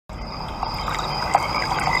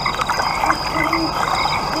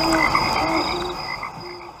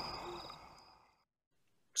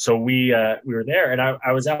so we were there, and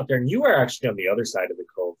I was out there, and you were actually on the other side of the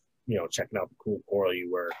cove, checking out the cool coral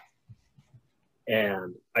you were.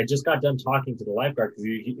 And I just got done talking to the lifeguard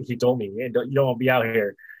because he told me, hey, you don't want to be out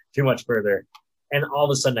here too much further. And all of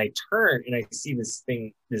a sudden I turn and I see this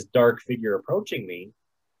dark figure approaching me.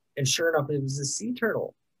 And sure enough, it was a sea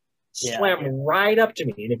turtle. Swam right up to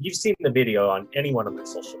me. And if you've seen the video on any one of my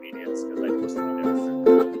social medias, because I posted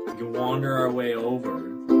it, we can wander our way over,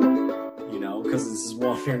 because this is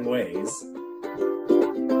Wandering Ways.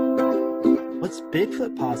 What's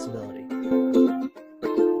Bigfoot possibility?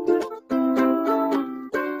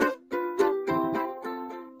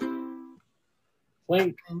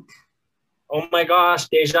 Link. Oh my gosh,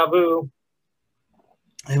 deja vu.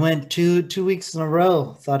 I went two weeks in a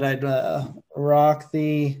row. Thought I'd rock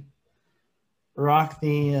the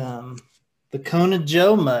Kona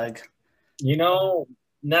Joe mug.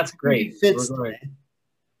 That's great. It fits.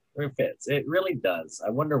 It fits. It really does. I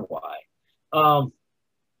wonder why. Well,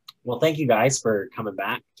 thank you guys for coming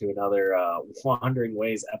back to another Wandering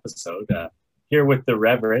Ways episode here with the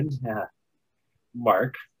Reverend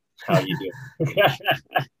Mark. How you doing?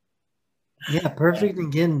 Yeah, perfect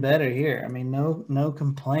and getting better here. I mean, no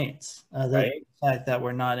complaints. The fact that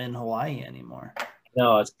we're not in Hawaii anymore.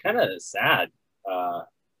 No, it's kind of sad.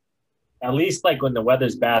 At least like when the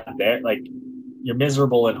weather's bad there, like you're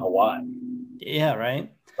miserable in Hawaii. Yeah,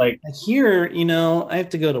 right. Like here, I have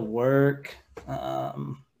to go to work. I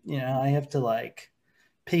have to like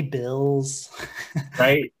pay bills.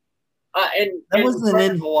 Right. And that wasn't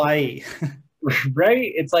in Hawaii.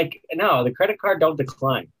 Right? It's like, no, the credit card don't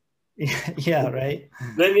decline. Yeah, right.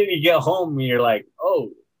 Then you get home and you're like,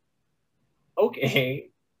 oh, okay.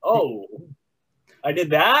 Oh, I did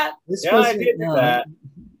that? I did that.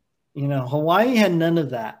 Hawaii had none of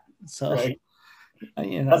that. So, right.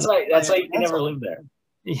 That's why you can never live there.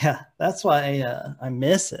 Yeah, that's why I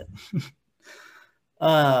miss it.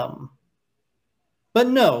 But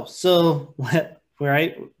no, so where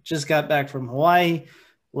I just got back from Hawaii.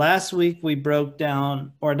 Last week we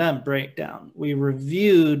we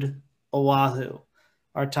reviewed Oahu,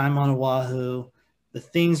 our time on Oahu, the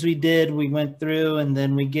things we did, we went through, and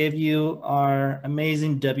then we gave you our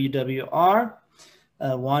amazing WWR,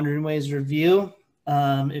 Wandering Ways review.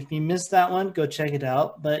 If you missed that one, go check it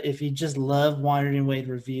out. But if you just love Wandering Ways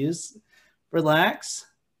reviews, relax,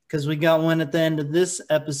 because we got one at the end of this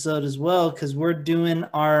episode as well, because we're doing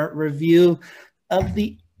our review of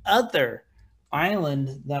the other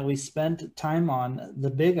island that we spent time on, the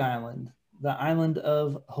Big Island, the island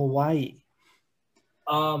of Hawaii.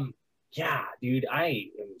 Yeah, dude, I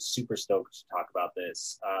am super stoked to talk about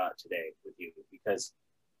this today with you, because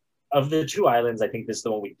of the two islands, I think this is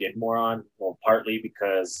the one we did more on. Well, partly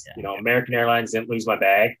because American Airlines didn't lose my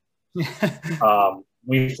bag.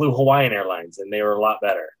 We flew Hawaiian Airlines and they were a lot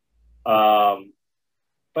better.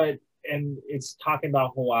 And it's talking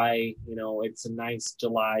about Hawaii, it's a nice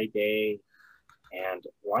July day. And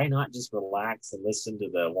why not just relax and listen to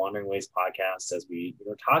the Wandering Ways podcast as we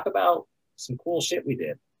talk about some cool shit we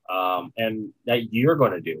did and that you're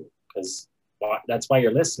going to do, because that's why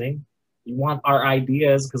you're listening. You want our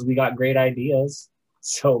ideas because we got great ideas.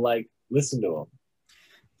 So listen to them.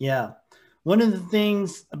 Yeah. One of the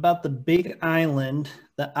things about the Big Island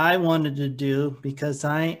that I wanted to do, because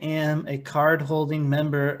I am a card-holding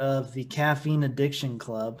member of the Caffeine Addiction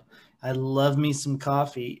Club, I love me some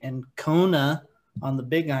coffee, and Kona on the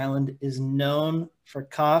Big Island is known for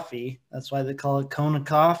coffee. That's why they call it Kona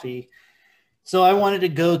coffee. So I wanted to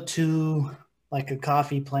go to like a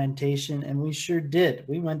coffee plantation, and we sure did.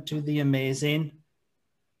 We went to the amazing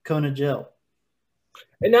Kona Joe.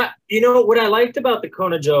 And what I liked about the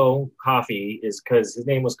Kona Joe coffee is because his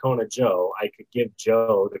name was Kona Joe, I could give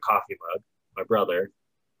Joe the coffee mug, my brother.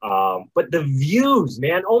 But the views,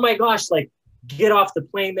 man, oh my gosh, get off the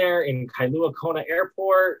plane there in Kailua Kona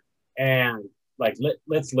Airport and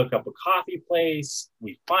let's look up a coffee place.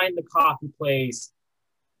 We find the coffee place,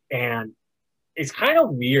 and it's kind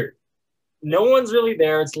of weird. No one's really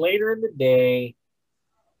there. It's later in the day,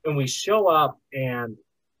 and we show up, and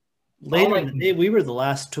later in the day, we were the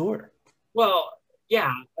last tour. Well, yeah.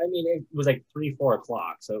 I mean, it was 3-4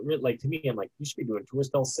 o'clock. So to me, I'm like, you should be doing tours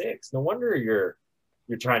till 6. No wonder you're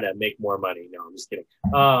trying to make more money. No, I'm just kidding.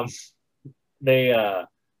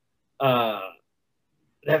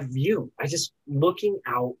 That view, I just looking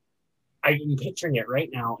out, I'm picturing it right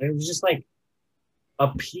now, and it was just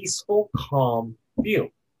a peaceful, calm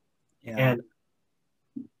view. Yeah. And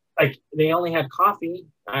they only had coffee.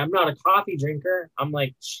 I'm not a coffee drinker. I'm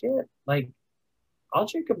like, shit, I'll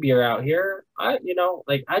drink a beer out here.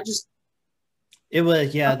 It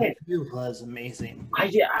was, yeah, the Okay. view was amazing.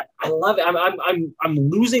 Yeah, I love it. I'm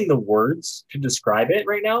losing the words to describe it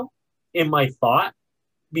right now in my thought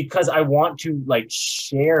because I want to like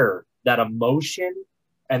share that emotion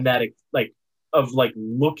and that like of like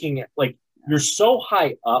looking at like you're so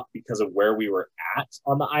high up because of where we were at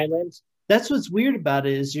on the island. That's what's weird about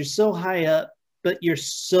it is you're so high up, but you're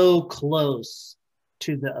so close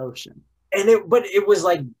to the ocean. And it was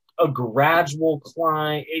like a gradual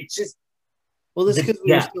climb. It just Well, that's the because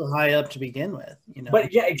we were depth. so high up to begin with, you know.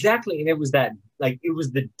 But yeah, exactly. And it was that like it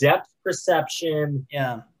was the depth perception,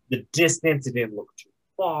 Yeah, the distance. It didn't look too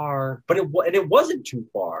far, but it wasn't too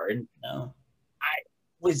far. And no. I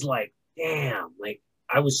was like, damn, like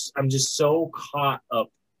I'm just so caught up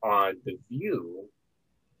on the view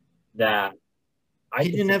that I You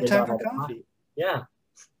could didn't have forget time about for all the coffee. Yeah.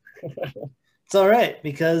 It's all right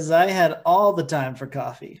because I had all the time for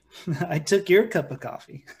coffee. I took your cup of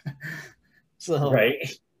coffee. So Right.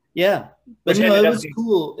 yeah, but Which no, ended it up was being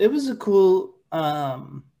cool. It was a cool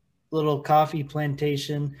little coffee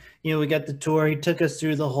plantation. You know, we got the tour. He took us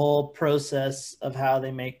through the whole process of how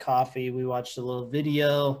they make coffee. We watched a little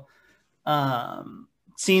video.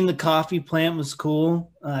 Seeing the coffee plant was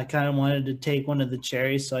cool. I kind of wanted to take one of the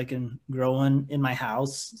cherries so I can grow one in my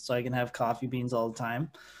house so I can have coffee beans all the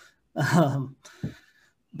time. Um,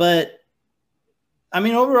 but I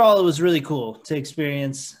mean, overall, it was really cool to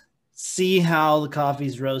experience, see how the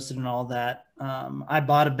coffee's roasted and all that. I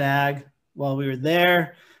bought a bag while we were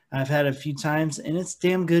there. I've had it a few times, and it's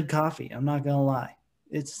damn good coffee. I'm not gonna lie,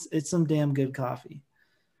 it's some damn good coffee.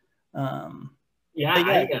 Um, yeah,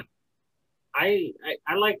 but yeah, I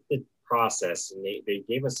like the process and they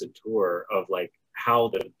gave us a tour of like how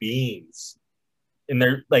the beans and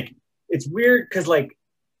they're like it's weird because like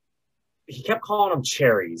he kept calling them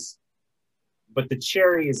cherries, but the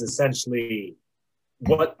cherry is essentially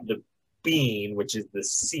what the bean, which is the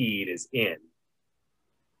seed, is in.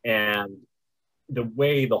 And the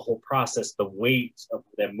way the whole process, the weight of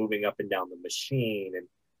them moving up and down the machine and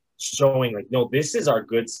showing like, no, this is our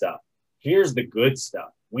good stuff. Here's the good stuff.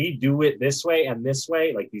 We do it this way and this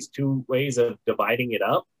way, like these two ways of dividing it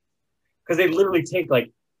up. Because they literally take like,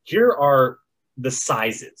 here are the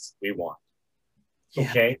sizes we want. yeah,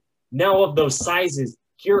 Okay. Now of those sizes,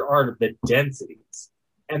 here are the densities.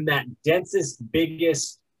 And that densest,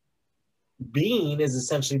 biggest bean is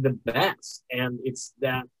essentially the best. And it's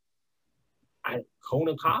that cone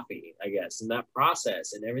of coffee, I guess, and that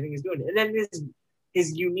process and everything he's doing. And then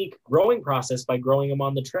his unique growing process by growing them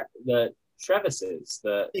on the trevises.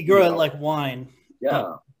 they grow it like wine.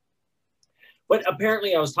 Yeah. But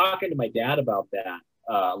apparently, I was talking to my dad about that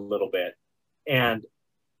a little bit, and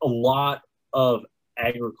a lot of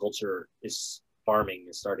agriculture is farming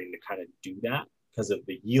is starting to kind of do that because of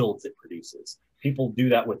the yields it produces. People do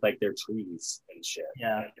that with like their trees and shit.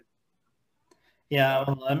 Yeah, yeah.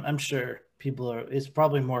 Well, I'm sure people are. It's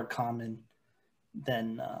probably more common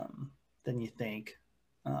than you think.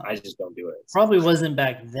 I just don't do it. Probably wasn't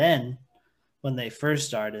back then when they first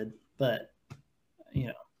started, but you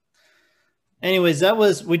know. Anyways,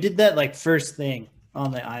 we did that like first thing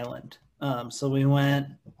on the island. So we went.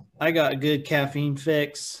 I got a good caffeine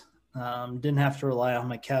fix. Didn't have to rely on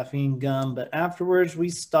my caffeine gum, but afterwards we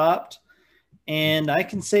stopped, and I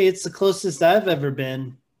can say it's the closest I've ever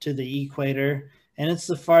been to the equator, and it's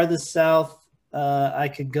the farthest south I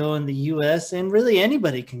could go in the U.S. and really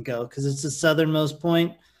anybody can go because it's the southernmost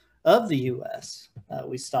point of the U.S.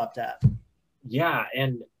 We stopped at. Yeah,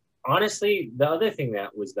 and honestly, the other thing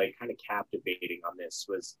that was like kind of captivating on this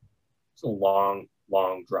was it's a long,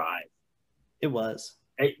 long drive. It was.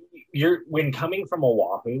 You're when coming from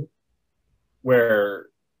Oahu, where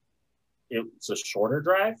it's a shorter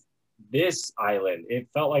drive. This island, I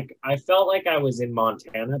felt like I was in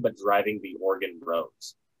Montana, but driving the Oregon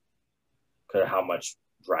roads. Because of how much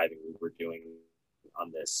driving we were doing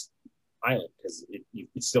on this island, because it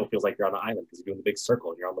still feels like you're on the island because you're doing the big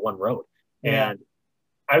circle and you're on the one road. Yeah. And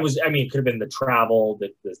it could have been the travel,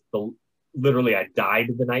 the literally I died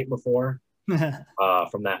the night before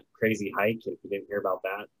from that crazy hike. If you didn't hear about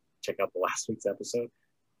that, check out the last week's episode.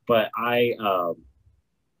 But I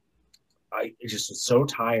just was so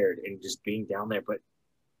tired and just being down there. But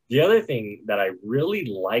the other thing that I really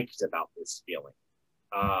liked about this feeling,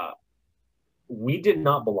 we did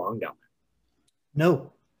not belong down there.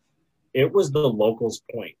 No. It was the locals'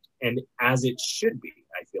 point, and as it should be,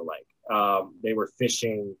 I feel like. They were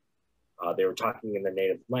fishing, they were talking in the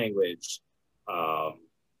native language, and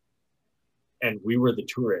we were the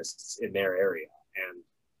tourists in their area. And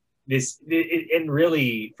and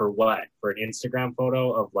really for what? For an Instagram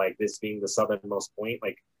photo of like this being the southernmost point,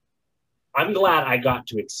 like I'm glad I got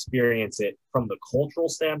to experience it from the cultural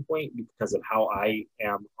standpoint because of how I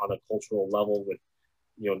am on a cultural level with,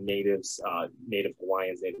 natives, Native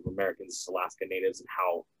Hawaiians, Native Americans, Alaska Natives, and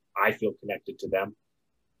how I feel connected to them.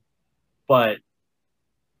 But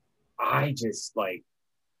I just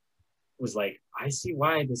was like, I see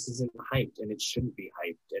why this isn't hyped, and it shouldn't be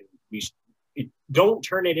hyped, and don't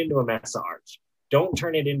turn it into a Mesa Arch. Don't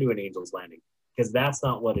turn it into an Angel's Landing, because that's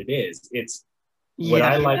not what it is. It's what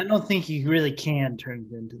I like. I don't think you really can turn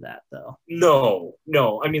it into that, though. No.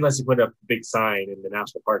 I mean, unless you put up a big sign and the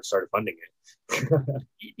national park started funding it.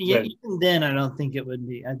 Yeah, even then, I don't think it would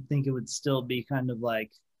be. I think it would still be kind of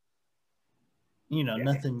like,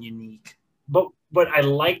 nothing unique. But I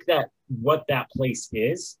like that what that place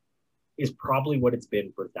is probably what it's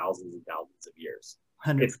been for thousands and thousands of years.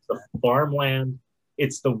 100%. It's the farmland.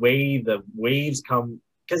 It's the way the waves come,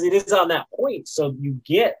 because it is on that point. So you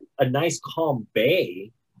get a nice calm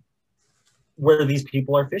bay where these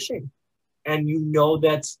people are fishing. And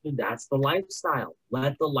that's the lifestyle.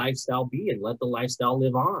 Let the lifestyle be and let the lifestyle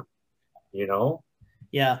live on,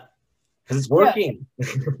 Yeah. Because it's working.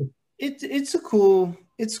 Yeah.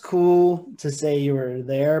 It's cool to say you were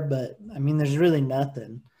there, but I mean, there's really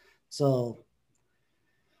nothing. So,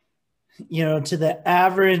 to the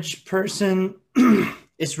average person,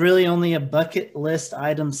 it's really only a bucket list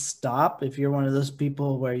item stop if you're one of those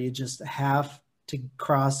people where you just have to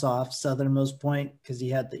cross off southernmost point because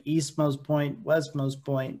you had the eastmost point, westmost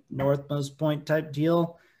point, northmost point type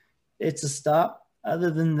deal. It's a stop.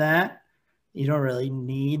 Other than that, you don't really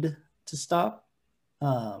need to stop.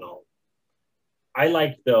 No. I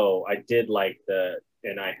did like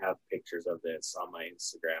and I have pictures of this on my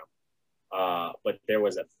Instagram. But there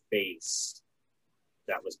was a face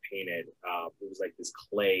that was painted. It was like this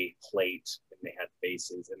clay plate, and they had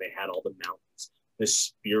faces, and they had all the mountains, the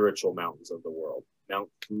spiritual mountains of the world. Mount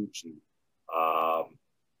Fuji,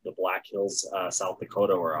 the Black Hills, South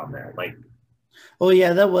Dakota were on there. Oh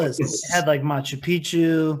yeah, that was. It had like Machu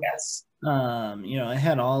Picchu. Yes. It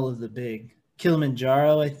had all of the big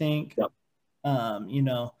Kilimanjaro, I think. Yep.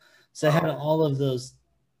 So it had all of those.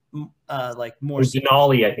 Like more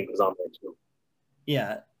Denali, I think, was on there too.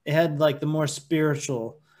 Yeah, it had like the more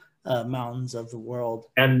spiritual mountains of the world,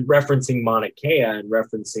 and referencing Mauna Kea and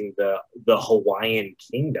referencing the Hawaiian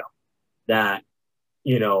kingdom that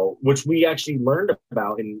which we actually learned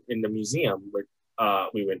about in the museum where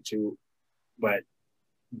we went to, but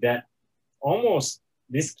that almost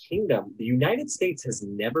this kingdom, the United States has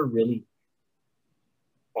never really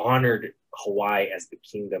honored Hawaii as the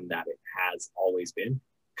kingdom that it has always been.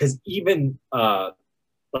 Because even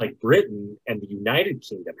like Britain and the United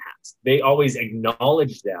Kingdom they always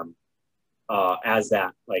acknowledge them as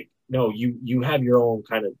that, like, no, you have your own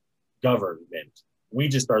kind of government. We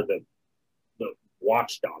just are the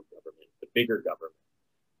watchdog government, the bigger government.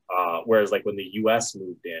 Whereas like when the US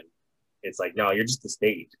moved in, it's like, no, you're just a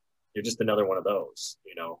state. You're just another one of those,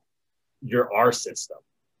 you're our system.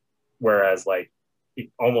 Whereas like, they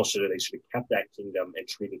should have kept that kingdom and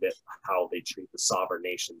treated it how they treat the sovereign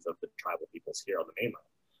nations of the tribal peoples here on the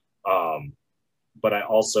mainland. But I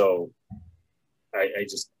also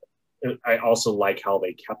like how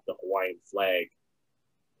they kept the Hawaiian flag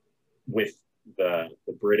with the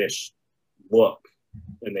British look,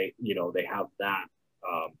 and they have that,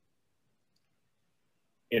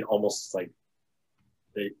 and almost like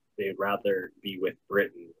they'd rather be with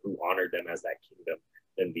Britain, who honored them as that kingdom,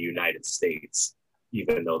 than the United States,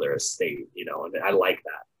 even though they're a state, and I like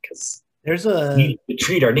that because there's we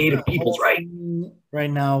treat our native peoples right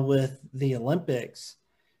now with the Olympics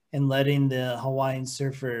and letting the Hawaiian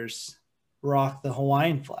surfers rock the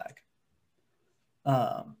Hawaiian flag.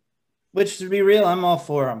 Which, to be real, I'm all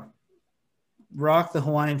for them. Rock the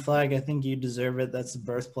Hawaiian flag. I think you deserve it. That's the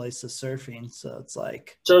birthplace of surfing. So it's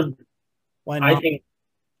like, so why not?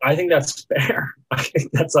 I think that's fair. I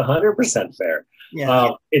think that's 100% fair.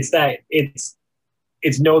 Yeah.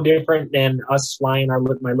 It's no different than us flying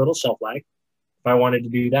my little shell flag. If I wanted to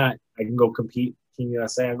do that, I can go compete Team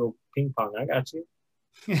USA. I go ping pong. I got you.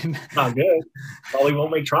 Not good. Probably won't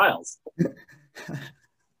make trials.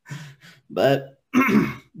 But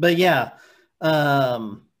yeah,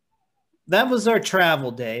 that was our travel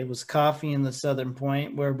day. It was coffee in the Southern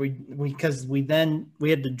Point, where we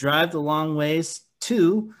had to drive the long ways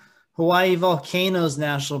to Hawaii Volcanoes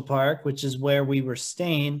National Park, which is where we were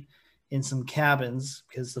staying in some cabins,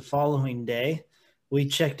 because the following day we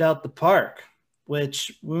checked out the park,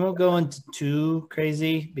 which we won't go into too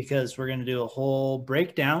crazy because we're going to do a whole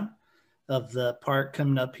breakdown of the park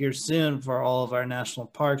coming up here soon for all of our national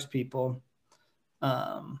parks people.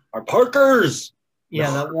 Our parkers.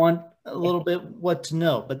 Yeah, a little bit what to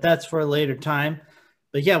know, but that's for a later time.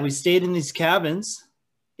 But yeah, we stayed in these cabins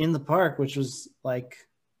in the park, which was like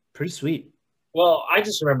pretty sweet. Well, I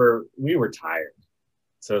just remember we were tired.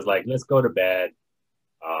 So it was like, let's go to bed.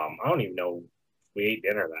 I don't even know if we ate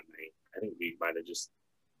dinner that night. I think we might have just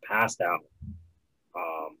passed out.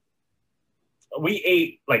 Um, we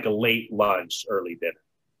ate like a late lunch, early dinner.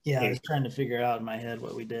 Yeah, I was trying to figure out in my head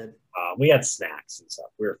what we did. We had snacks and stuff.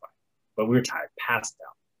 We were fine, but we were tired, passed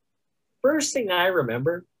out. First thing I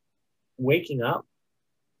remember waking up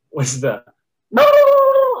was the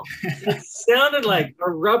it sounded like a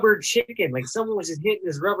rubber chicken, like someone was just hitting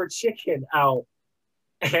this rubber chicken out.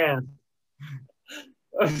 And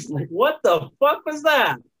I was like, what the fuck was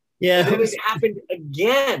that? Yeah. And it happened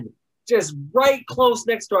again, just right close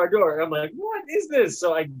next to our door. And I'm like, what is this?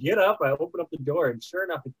 So I get up, I open up the door, and sure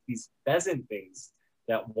enough, it's these pheasant things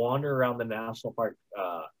that wander around the national park.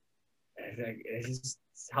 It's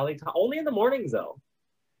how they talk. Only in the mornings, though.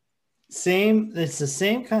 It's the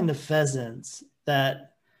same kind of pheasants that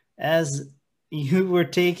as you were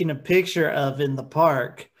taking a picture of in the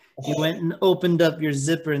park, you went and opened up your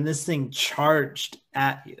zipper and this thing charged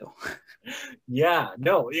at you. Yeah,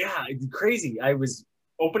 it's crazy. I was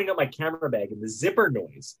opening up my camera bag and the zipper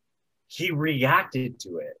noise, he reacted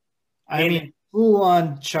to it. I mean, full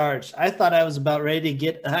on charged. I thought I was about ready to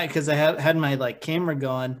get, because I had my like camera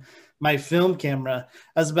going, my film camera.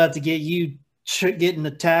 I was about to get you getting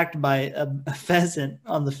attacked by a pheasant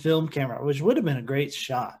on the film camera, which would have been a great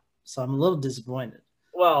shot. So I'm a little disappointed.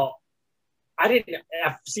 Well, I didn't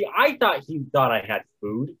see. I thought he thought I had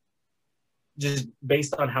food, just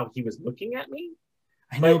based on how he was looking at me.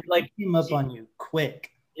 I know, but, like, he came up on you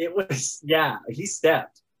quick. It was, yeah. He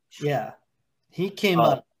stepped. Yeah, he came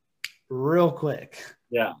up real quick.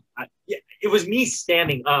 Yeah, it was me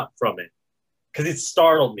standing up from it because it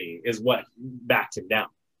startled me. Is what backed him down.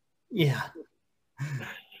 Yeah.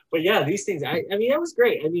 But yeah, these things. I mean, it was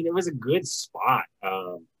great. I mean, it was a good spot.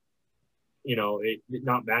 Not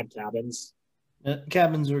bad cabins.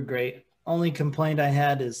 Cabins were great. Only complaint I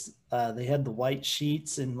had is they had the white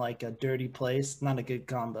sheets in like a dirty place. Not a good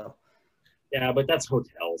combo. Yeah, but that's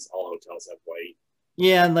hotels. All hotels have white.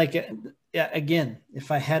 Yeah, again,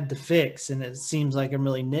 if I had to fix, and it seems like I'm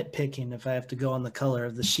really nitpicking if I have to go on the color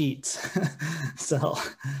of the sheets. So,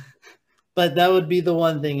 but that would be the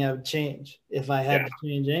one thing I would change if I had to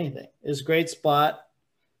change anything. It was a great spot.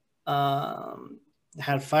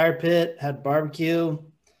 Had fire pit, had barbecue,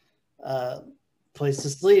 place to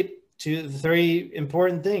sleep. Two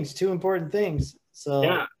important things. So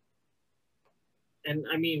yeah. And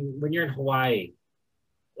I mean, when you're in Hawaii,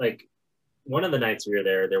 like one of the nights we were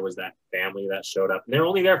there was that family that showed up, and they're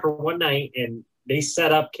only there for one night, and they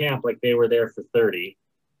set up camp like they were there for 30.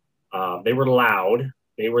 They were loud.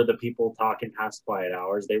 They were the people talking past quiet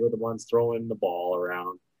hours. They were the ones throwing the ball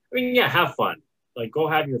around. I mean, yeah, have fun. Like, go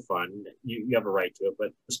have your fun. You have a right to it,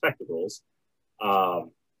 but respect the rules.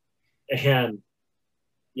 And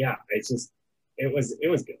yeah, it was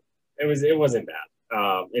good. It wasn't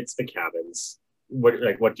bad. It's the cabins.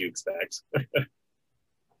 What do you expect?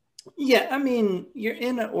 Yeah, I mean, you're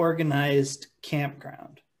in an organized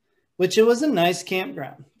campground, which it was a nice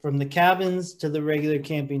campground. From the cabins to the regular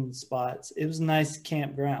camping spots, it was a nice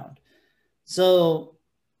campground. So,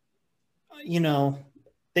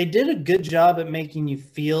 they did a good job at making you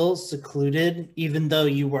feel secluded, even though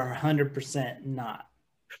you were 100% not.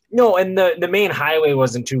 No, and the main highway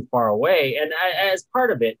wasn't too far away, and as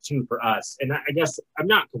part of it too for us. And I guess I'm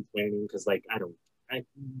not complaining because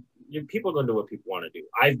people go do what people want to do.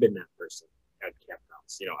 I've been that person at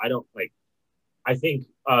campgrounds. I don't like. I think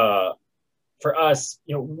for us,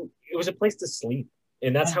 it was a place to sleep,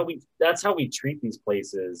 and that's how we treat these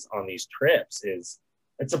places on these trips. It's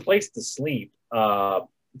a place to sleep.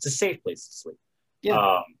 It's a safe place to sleep.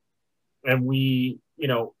 Yeah. And we,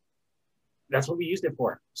 that's what we used it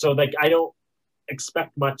for. So I don't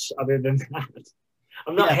expect much other than that.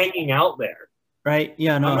 I'm not hanging out there. Right.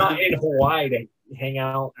 Yeah. No. I'm not in Hawaii to hang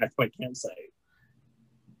out at my campsite.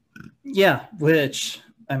 Yeah.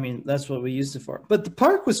 That's what we used it for. But the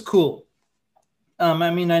park was cool.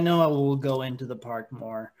 I know I will go into the park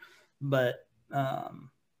more, but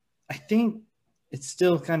I think it's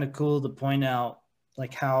still kind of cool to point out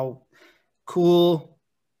like how cool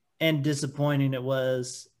and disappointing it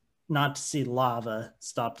was not to see lava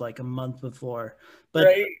stopped like a month before, but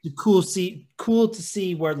right. Cool to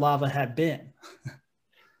see where lava had been.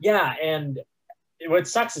 Yeah, and what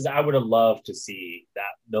sucks is I would have loved to see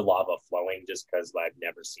the lava flowing just because I've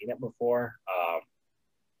never seen it before.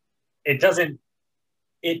 It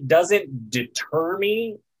doesn't deter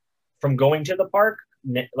me from going to the park,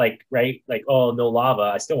 like, right, like, oh, no lava,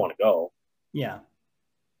 I still want to go. Yeah.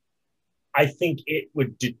 I think it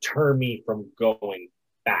would deter me from going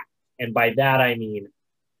back. And by that, I mean,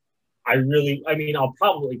 I'll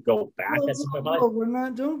probably go back at some point in my life. We're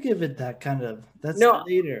not, don't give it that kind of, that's No,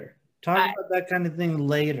 later. Talk I, about that kind of thing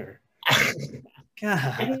later. I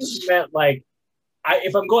Gosh. just meant like,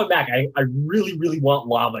 if I'm going back, I really, really want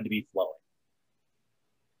lava to be flowing.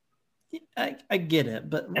 I get it,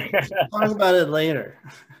 but talk about it later.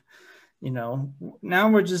 Now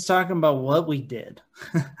we're just talking about what we did.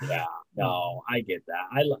 Yeah, no, I get that.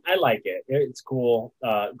 I like it. It's cool.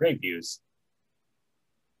 Great views.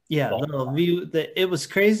 Yeah, Well, the view that it was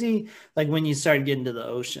crazy. Like when you started getting to the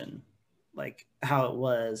ocean, like how it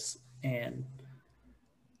was, and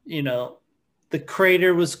you know, the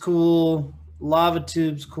crater was cool, lava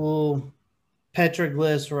tubes cool,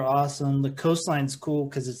 petroglyphs were awesome. The coastline's cool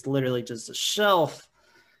because it's literally just a shelf.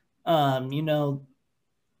 You know,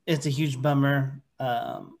 it's a huge bummer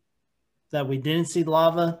that we didn't see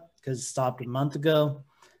lava because it stopped a month ago.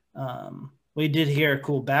 We did hear a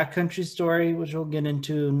cool backcountry story, which we'll get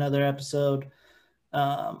into another episode.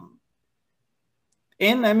 And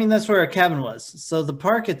I mean, that's where our cabin was. So the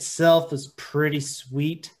park itself is pretty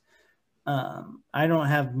sweet. I don't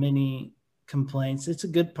have many complaints. It's a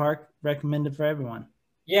good park, recommended for everyone.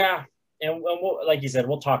 yeah, and we'll, like you said,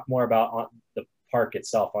 we'll talk more about the park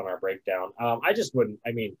itself on our breakdown. I just wouldn't.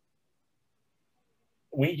 I mean,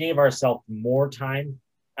 we gave ourselves more time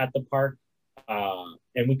at the park,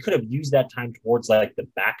 and we could have used that time towards like the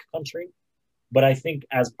back country. But I think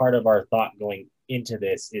as part of our thought going into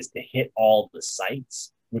this is to hit all the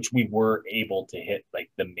sites, which we were able to hit like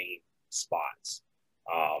the main spots,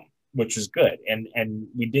 which was good, and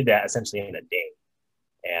we did that essentially in a day.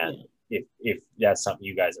 And if that's something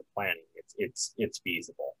you guys are planning, it's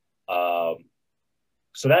feasible.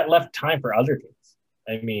 So that left time for other things.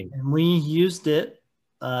 I mean, And we used it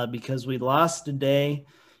because we lost a day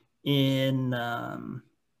in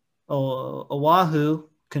Oahu,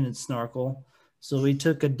 couldn't snorkel. So we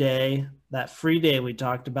took a day, that free day we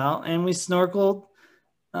talked about, and we snorkeled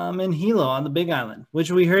in Hilo on the Big Island,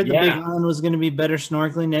 which we heard the Big Island was going to be better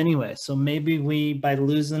snorkeling anyway. So maybe by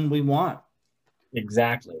losing, we won.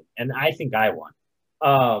 exactly. And I think I won.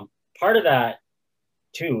 Part of that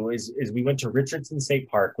too is we went to Richardson State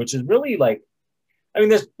Park, which is really like, I mean,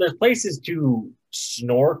 there's places to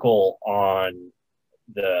snorkel on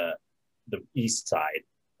the east side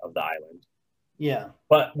of the island. Yeah.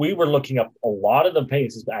 But we were looking up a lot of the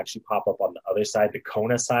places that actually pop up on the other side, the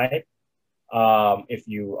Kona side, if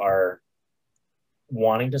you are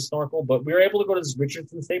wanting to snorkel. But we were able to go to this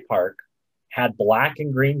Richardson State Park, had black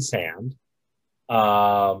and green sand.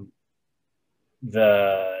 The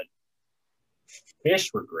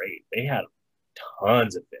fish were great. They had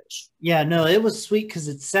tons of fish. Yeah, no, it was sweet because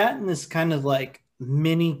it sat in this kind of like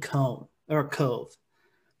mini cone or cove.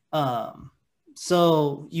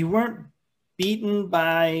 So you weren't beaten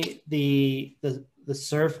by the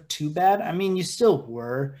surf too bad. I mean, you still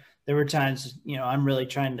were. There were times, I'm really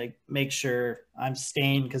trying to make sure I'm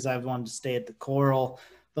staying because I wanted to stay at the Coral.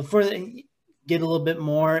 But get a little bit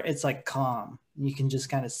more, it's like calm. You can just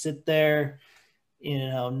kind of sit there,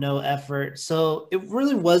 no effort. So it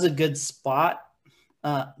really was a good spot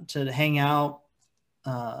to hang out.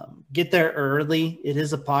 Get there early. It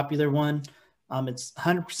is a popular one. It's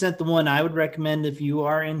 100% the one I would recommend if you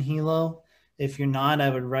are in Hilo. If you're not, I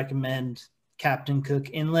would recommend Captain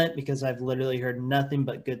Cook Inlet because I've literally heard nothing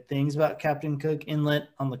but good things about Captain Cook Inlet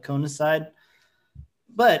on the Kona side.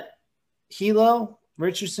 But Hilo,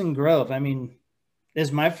 Richardson Grove, I mean,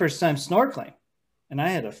 is my first time snorkeling. And I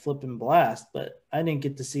had a flipping blast, but I didn't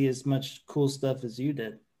get to see as much cool stuff as you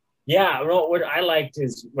did. Yeah, well, what I liked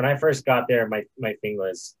is when I first got there, my thing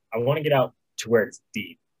was I want to get out to where it's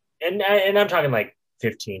deep. And I'm talking like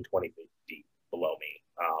 15, 20 feet deep below me.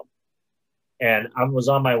 And I was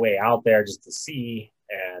on my way out there just to see,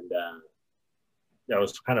 and I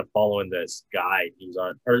was kind of following this guy. He was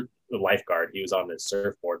or the lifeguard. He was on this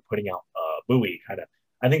surfboard putting out a buoy, kind of,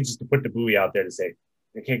 I think just to put the buoy out there to say,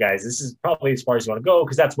 okay, guys, this is probably as far as you want to go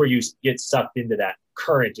because that's where you get sucked into that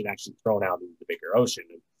current and actually thrown out into the bigger ocean.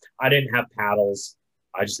 And I didn't have paddles.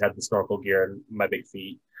 I just had the snorkel gear and my big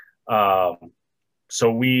feet.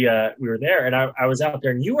 So we were there, and I was out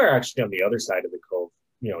there, and you were actually on the other side of the cove,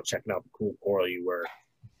 checking out the cool coral you were.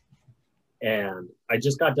 And I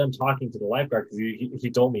just got done talking to the lifeguard because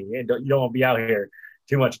he told me, hey, you don't want to be out here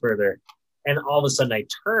too much further. And all of a sudden I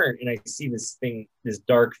turn and I see this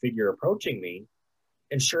dark figure approaching me.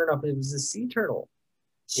 And sure enough, it was a sea turtle.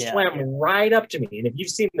 Yeah. swam right up to me. And if you've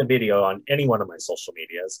seen the video on any one of my social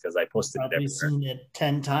medias, because I posted it Probably everywhere. seen it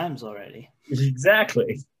 10 times already.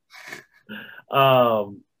 Exactly.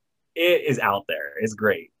 It is out there. It's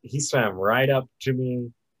great. He swam right up to me,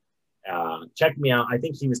 checked me out. I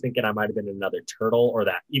think he was thinking I might have been another turtle, or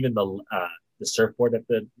that even the surfboard that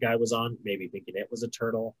the guy was on, maybe thinking it was a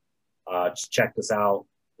turtle. Just checked us out.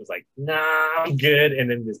 Was like, nah, I'm good, and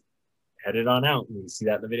then just headed on out. And you see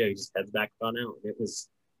that in the video. He just heads back on out. And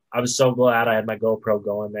I was so glad I had my GoPro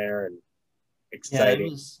going there and exciting. Yeah,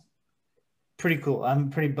 it was pretty cool. I'm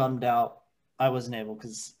pretty bummed out I wasn't able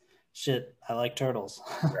because shit, I like turtles.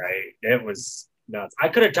 Right. It was nuts. I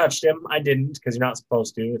could have touched him. I didn't because you're not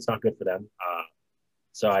supposed to. It's not good for them.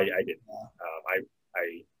 So I didn't.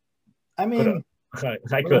 I Could have. mean, I for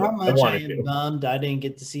could how have. I much I wanted am to. bummed I didn't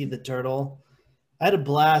get to see the turtle. I had a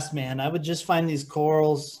blast, man. I would just find these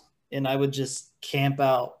corals and I would just camp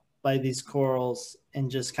out by these corals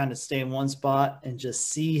and just kind of stay in one spot and just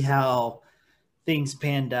see how things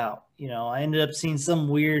panned out. You know, I ended up seeing some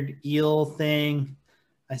weird eel thing.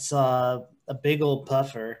 I saw a big old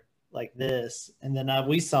puffer like this, and then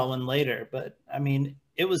we saw one later. But I mean,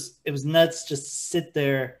 it was nuts just to sit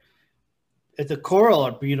there. If the coral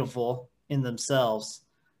are beautiful in themselves,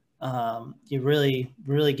 you really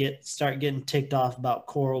start getting ticked off about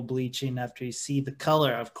coral bleaching after you see the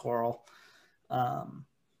color of coral. Um,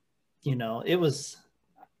 you know, it was,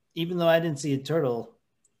 even though I didn't see a turtle,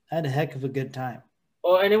 I had a heck of a good time.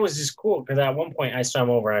 Oh, and it was just cool because at one point I swam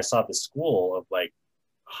over and I saw the school of like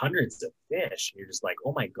hundreds of fish. And you're just like,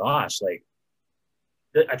 oh my gosh, like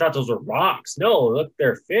I thought those were rocks. No, look,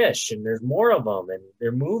 they're fish, and there's more of them, and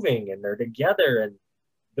they're moving, and they're together, and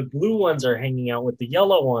the blue ones are hanging out with the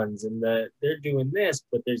yellow ones, and they're doing this,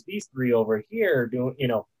 but there's these three over here doing,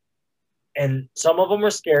 and some of them are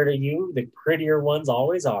scared of you. The prettier ones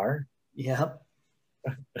always are. Yep.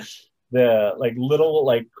 The like little,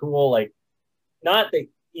 like cool, like not the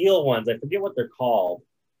eel ones. I forget what they're called,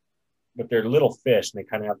 but they're little fish, and they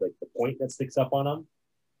kind of have like the point that sticks up on them.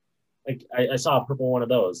 Like I saw a purple one of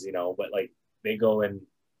those, but like they go and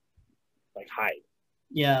like hide.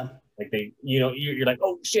 Yeah. Like you're like,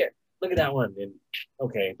 oh shit, look at that one. And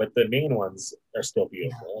okay, but the main ones are still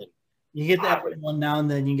beautiful. You get that one now and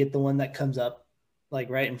then. You get the one that comes up like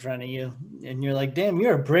right in front of you, and you're like, "Damn,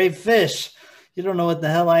 you're a brave fish. You don't know what the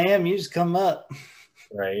hell I am. You just come up."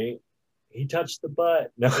 Right? He touched the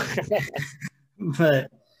butt. No, but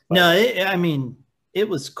no, I mean, it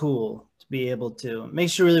was cool to be able to.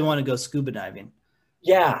 Makes you really want to go scuba diving.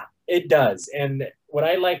 Yeah, it does. And what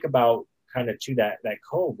I like about kind of to that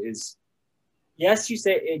cove is, yes, you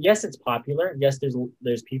say yes, it's popular. Yes,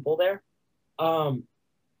 there's people there,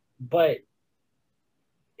 but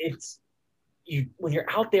it's you when you're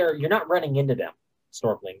out there, you're not running into them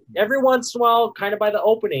snorkeling. Every once in a while, kind of by the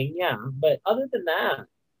opening, yeah. But other than that,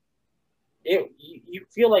 you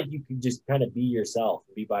feel like you can just kind of be yourself,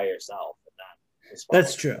 be by yourself. And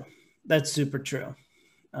that's true. That's super true.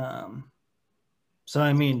 So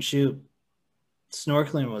I mean, shoot,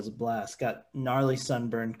 snorkeling was a blast. Got gnarly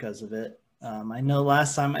sunburn because of it. I know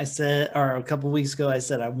last time I said, or a couple weeks ago, I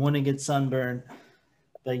said I want to get sunburned,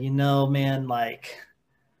 but man, like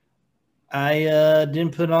I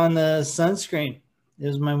didn't put on the sunscreen. It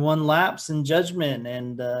was my one lapse in judgment,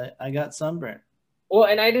 and I got sunburned. Well,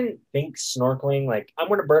 and I didn't think snorkeling like I'm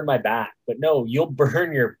going to burn my back, but no, you'll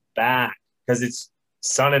burn your back because it's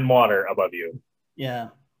sun and water above you. Yeah.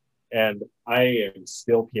 And I am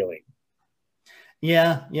still peeling.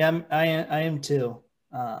 Yeah, I am too.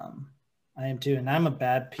 I am too, and I'm a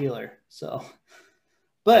bad peeler. So,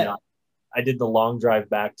 but I did the long drive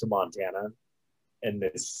back to Montana, and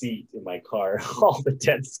the seat in my car, all the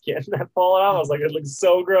dead skin that fallen out. I was like, it looks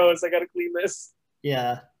so gross. I got to clean this.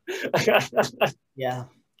 Yeah.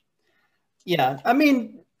 Yeah. I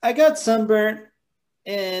mean, I got sunburnt,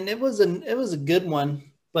 and it was a good one,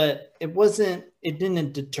 but it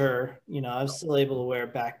didn't deter. I was still able to wear a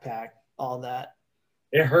backpack, all that.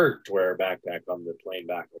 It hurt to wear a backpack on the plane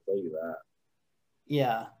back. I'll tell you that.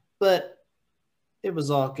 Yeah, but it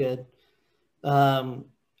was all good.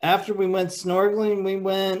 After we went snorkeling,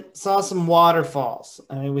 we saw some waterfalls.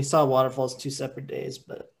 I mean, we saw waterfalls 2 separate days,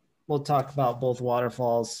 but we'll talk about both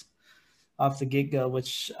waterfalls off the get-go,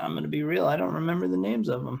 which I'm going to be real. I don't remember the names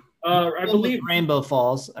of them. I believe Rainbow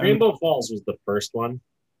Falls. Rainbow Falls was the first one.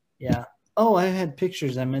 Yeah. Oh, I had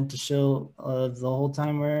pictures I meant to show of the whole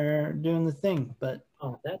time we're doing the thing, but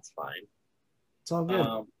oh, that's fine. It's all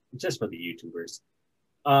good. Just for the YouTubers.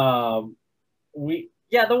 The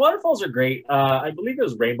waterfalls are great. I believe it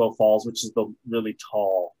was Rainbow Falls, which is the really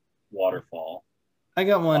tall waterfall. I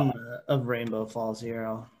got one of Rainbow Falls here.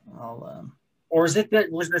 I'll Or is it that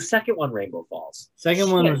was the second one Rainbow Falls? Second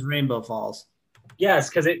one Shit. was Rainbow Falls. Yes,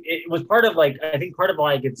 because it was part of like I think part of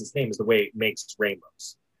why it gets its name is the way it makes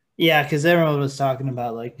rainbows. Yeah, because everyone was talking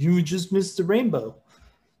about like you just missed the rainbow.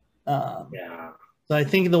 Yeah. So I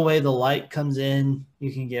think the way the light comes in,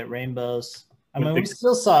 you can get rainbows. I mean, we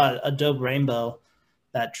still saw a dope rainbow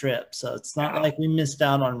that trip, so it's not like we missed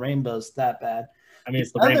out on rainbows that bad. I mean,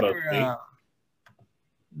 it's the rainbow.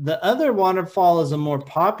 The other waterfall is a more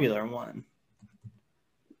popular one.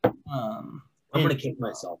 I'm gonna kick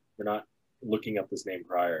myself for not looking up this name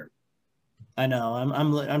prior. I know.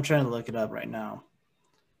 I'm trying to look it up right now.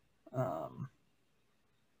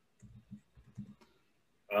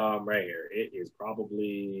 Right here. It is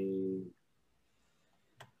probably.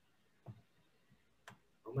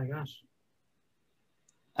 Oh my gosh.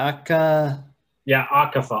 Yeah,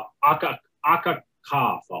 Akaka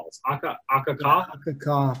Falls.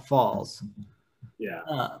 Akaka Falls.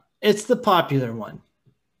 Yeah. It's the popular one.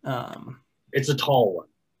 It's a tall one.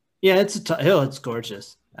 Yeah, it's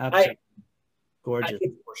gorgeous. Absolutely gorgeous.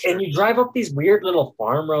 Sure. And you drive up these weird little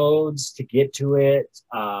farm roads to get to it,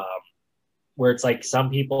 where it's like some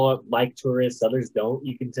people like tourists, others don't.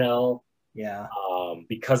 You can tell. Yeah.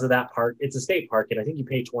 Because of that park, it's a state park, and I think you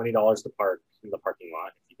pay $20 to park in the parking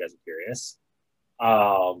lot. If you guys are curious,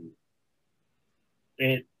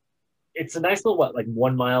 it's a nice little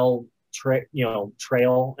 1 mile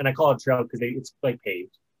trail, and I call it trail because it's like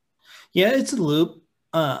paved. Yeah, it's a loop.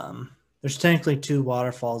 There's technically 2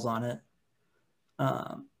 waterfalls on it.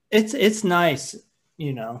 It's nice,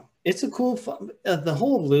 It's a cool. The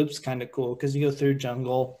whole loop's kind of cool because you go through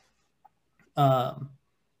jungle.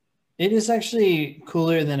 It is actually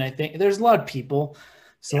cooler than I think. There's a lot of people,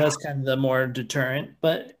 so that's kind of the more deterrent.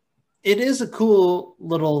 But it is a cool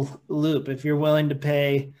little loop if you're willing to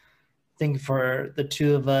pay. I think for the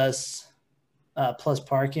 2 of us, plus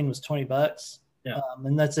parking was $20. Yeah,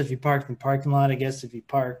 and that's if you park in the parking lot. I guess if you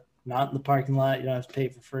park not in the parking lot, you don't have to pay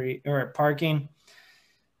for free or parking.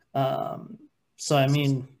 So I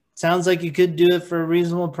mean, sounds like you could do it for a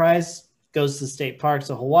reasonable price. Goes to state parks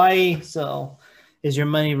of Hawaii. So is your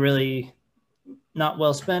money really not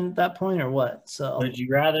well spent at that point or what? So would you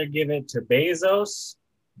rather give it to Bezos?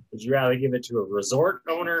 Would you rather give it to a resort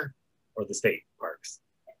owner or the state parks?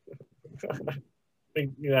 I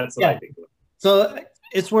think that's what I think. So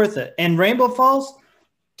it's worth it. And Rainbow Falls,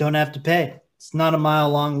 don't have to pay. It's not a mile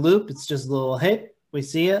long loop. It's just a little, hey, we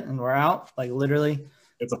see it and we're out. Like literally.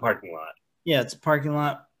 It's a parking lot. Yeah, it's a parking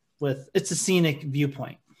lot it's a scenic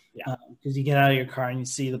viewpoint. Yeah. Because you get out of your car and you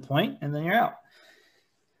see the point and then you're out.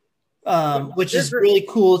 Which is really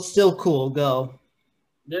cool. It's still cool. Go.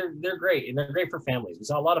 They're great, and they're great for families. We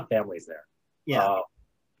saw a lot of families there. Yeah.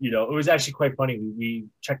 It was actually quite funny. We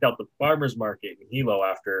checked out the farmers market in Hilo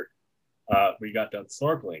after we got done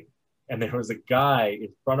snorkeling, and there was a guy in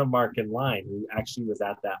front of Mark in line who actually was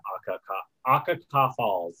at that Akaka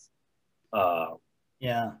Falls.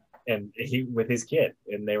 Yeah. And he with his kid,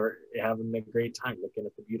 and they were having a great time looking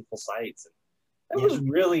at the beautiful sights. And it was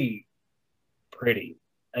really pretty.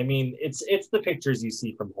 I mean, it's the pictures you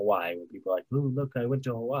see from Hawaii when people are like, "Ooh, look, I went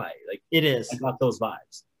to Hawaii." Like it is. I got those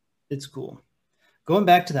vibes. It's cool. Going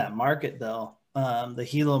back to that market though, the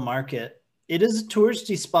Hilo market, it is a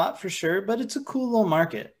touristy spot for sure, but it's a cool little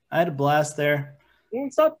market. I had a blast there.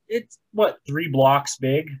 It's what 3 blocks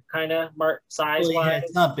big, kind of size wise. Yeah,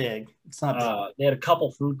 it's not big. It's not big. They had a couple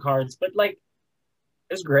food carts, but like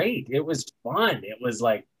it was great. It was fun. It was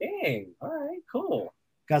like, dang, all right, cool.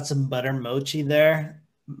 Got some butter mochi there.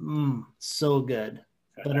 So good.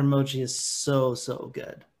 Butter mochi is so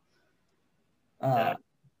good.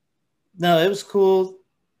 No, it was cool.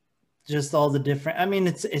 Just all the different. I mean,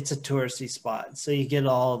 it's a touristy spot, so you get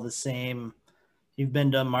all the same. You've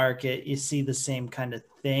been to a market, you see the same kind of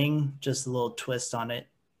thing, just a little twist on it,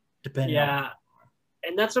 depending. Yeah,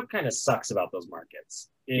 and that's what kind of sucks about those markets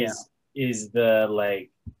is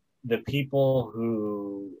the people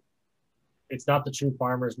who. It's not the true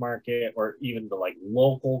farmers market or even the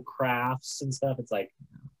local crafts and stuff. It's like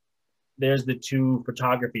there's the 2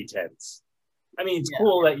 photography tents. I mean, it's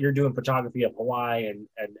cool that you're doing photography of Hawaii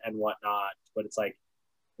and whatnot, but it's like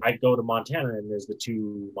I go to Montana and there's the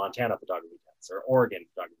 2 Montana photography tents or Oregon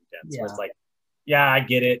photography tents. Yeah. So it's like, yeah, I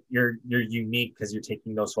get it. You're unique because you're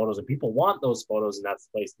taking those photos and people want those photos and that's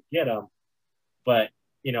the place to get them. But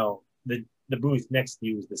the booth next to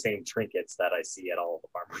you is the same trinkets that I see at all the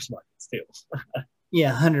farmers markets too.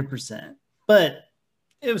 Yeah, 100%. But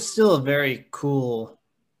it was still a very cool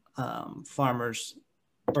farmers.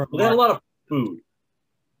 They had a lot of food.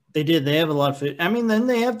 They did. They have a lot of food. I mean, then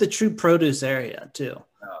they have the true produce area too,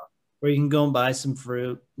 where you can go and buy some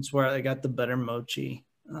fruit. It's where they got the butter mochi.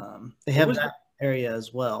 They have that area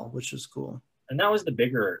as well, which was cool. And that was the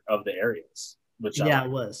bigger of the areas, which yeah, it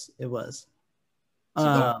was. It was.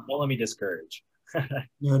 So don't let me discourage.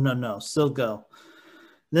 No. Still go.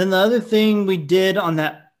 Then the other thing we did on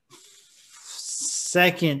that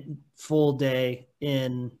second full day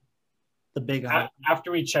in the Big Island.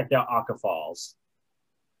 After we checked out Aka Falls.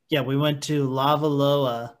 Yeah, we went to Lava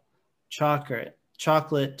Loa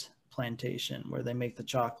chocolate plantation where they make the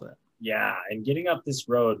chocolate. Yeah, and getting up this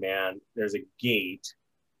road, man, there's a gate.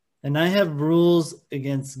 And I have rules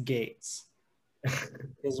against gates.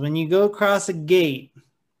 Because when you go across a gate,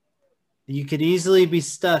 you could easily be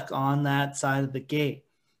stuck on that side of the gate.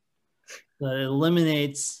 So it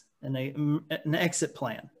eliminates an exit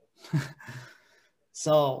plan.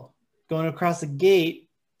 So going across a gate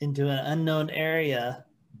into an unknown area,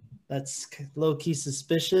 that's low-key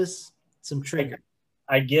suspicious. Some trigger.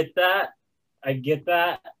 I get that,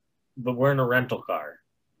 but we're in a rental car.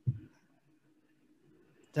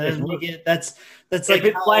 That's like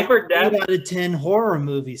it's life or death. 8 out of 10 horror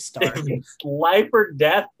movies start. If it's life or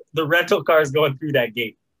death, the rental car is going through that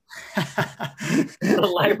gate. The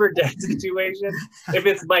life or death situation. If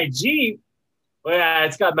it's my Jeep, well, yeah,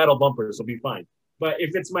 it's got metal bumpers, it'll be fine. But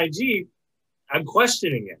if it's my Jeep, I'm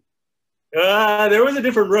questioning it. There was a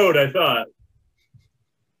different road, I thought.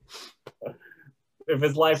 If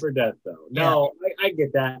it's life or death, though. No, yeah. I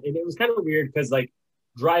get that. And it was kind of weird because, like,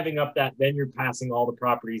 driving up that, then you're passing all the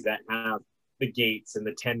properties that have the gates and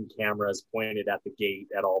the 10 cameras pointed at the gate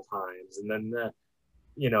at all times. And then the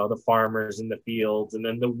farmers in the fields, and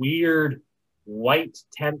then the weird white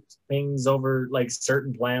tent things over like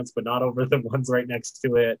certain plants, but not over the ones right next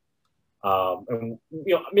to it. And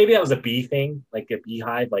maybe that was a bee thing, like a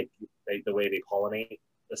beehive, like the way they pollinate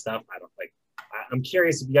the stuff. I'm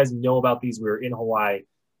curious if you guys know about these. We were in Hawaii.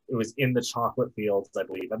 It was in the chocolate fields, I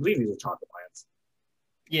believe. I believe these are chocolate plants.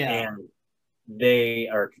 Yeah. And they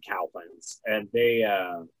are cacao plants. And they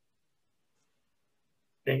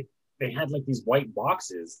had like these white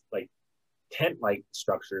boxes, like tent-like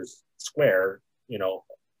structures, square,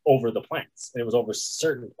 over the plants. And it was over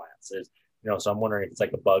certain plants. There's, so I'm wondering if it's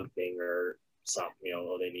like a bug thing or something,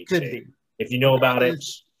 they need Could to. be. If you know about it,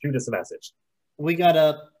 shoot us a message. We got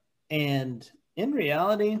up, and in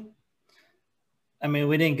reality, I mean,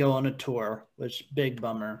 we didn't go on a tour, which big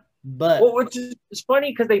bummer. But which is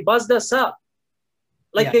funny because they buzzed us up.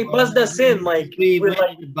 Like they buzzed us in. Like we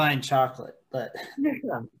went buying chocolate, but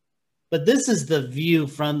yeah. But this is the view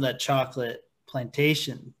from the chocolate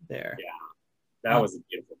plantation there. Yeah, that was a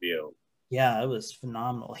beautiful view. Yeah, it was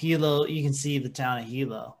phenomenal. Hilo, you can see the town of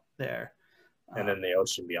Hilo there. And then the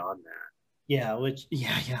ocean beyond that.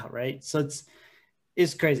 Yeah, right. So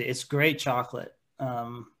it's crazy. It's great chocolate.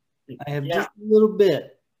 I have just a little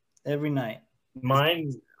bit every night.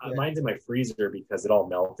 Mine's in my freezer because it all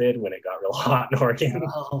melted when it got real hot in Oregon.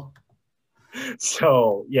 Oh.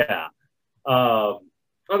 So yeah.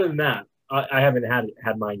 Other than that, I haven't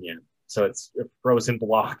had mine yet. So it's a frozen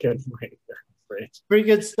block in my fridge. Pretty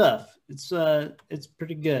good stuff. It's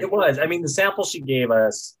pretty good. It was. I mean, the sample she gave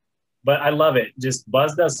us, but I love it. Just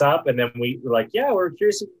buzzed us up, and then we were like, yeah, we're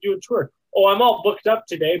curious if you do a tour. Oh, I'm all booked up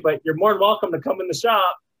today, but you're more than welcome to come in the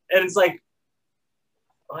shop. And it's like,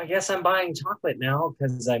 well, I guess I'm buying chocolate now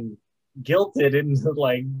because I'm guilted into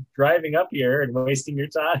like driving up here and wasting your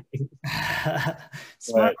time.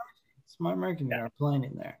 Smart marketing there,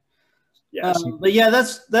 planning there. Yeah, but yeah,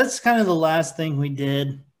 that's kind of the last thing we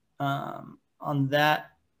did on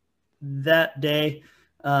that day,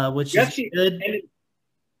 which is good.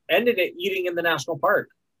 Ended it eating in the national park.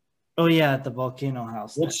 Oh yeah, at the volcano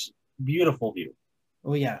house. Which beautiful view.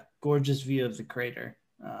 Oh yeah, gorgeous view of the crater.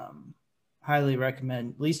 Highly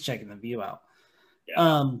recommend at least checking the view out.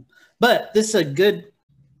 Yeah. But this is a good.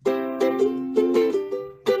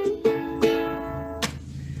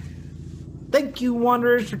 Thank you,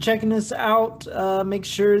 Wanderers, for checking us out. Make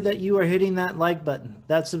sure that you are hitting that like button,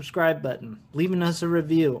 that subscribe button, leaving us a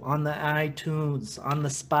review on the iTunes, on the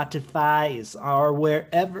Spotify's, or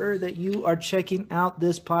wherever that you are checking out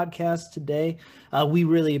this podcast today. We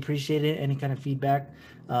really appreciate it. Any kind of feedback,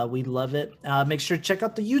 we love it. Make sure to check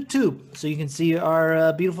out the YouTube so you can see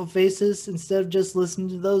our beautiful faces instead of just listening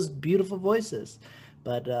to those beautiful voices.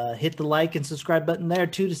 But hit the like and subscribe button there,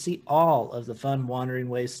 too, to see all of the fun Wandering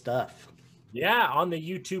Ways stuff. Yeah, on the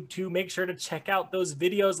YouTube too. Make sure to check out those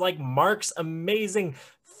videos like Mark's amazing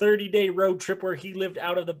 30-day road trip where he lived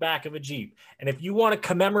out of the back of a Jeep. And if you want to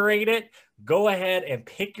commemorate it, go ahead and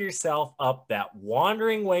pick yourself up that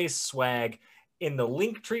Wandering Ways swag. In the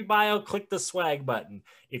Linktree bio, click the swag button.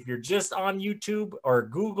 If you're just on YouTube or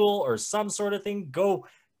Google or some sort of thing, go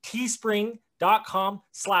Teespring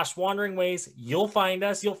youtube.com/wanderingways. You'll find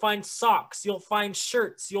us. You'll find socks. You'll find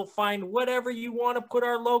shirts. You'll find whatever you want to put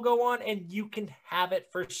our logo on, and you can have it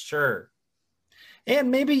for sure.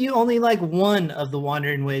 And maybe you only like one of the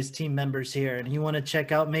Wandering Ways team members here, and you want to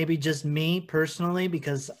check out maybe just me personally,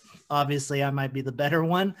 because obviously I might be the better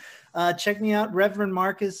one. Check me out, Reverend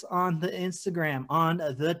Marcus, on the Instagram, on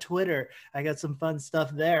the Twitter. I got some fun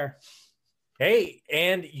stuff there. Hey,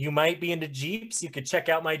 and you might be into Jeeps. You could check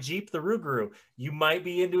out my Jeep, the Rougarou. You might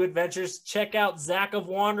be into adventures. Check out Zach of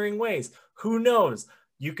Wandering Ways. Who knows?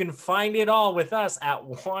 You can find it all with us at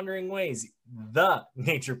Wandering Ways, the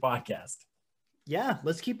nature podcast. Yeah,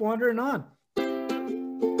 let's keep wandering on.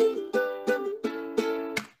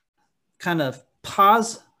 Kind of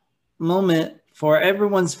pause moment for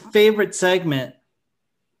everyone's favorite segment,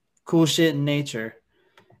 Cool Shit in Nature.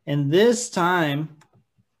 And this time,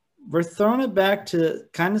 we're throwing it back to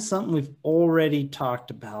kind of something we've already talked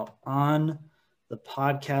about on the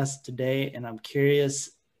podcast today. And I'm curious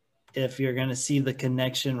if you're going to see the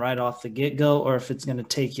connection right off the get-go or if it's going to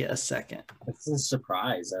take you a second. It's a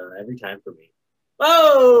surprise every time for me.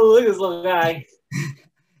 Oh, look at this little guy.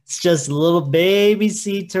 It's just a little baby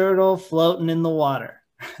sea turtle floating in the water.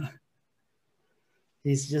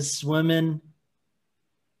 He's just swimming,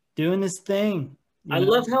 doing his thing. I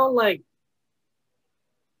love how, like,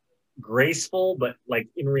 graceful, but, like,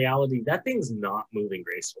 in reality, that thing's not moving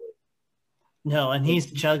gracefully. No, and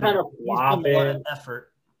he's chugging. Kind of flopping. A lot of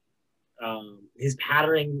effort. His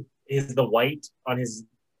patterning is the white on his,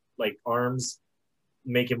 like, arms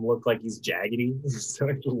make him look like he's jaggedy. So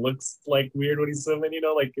it looks like weird when he's swimming, you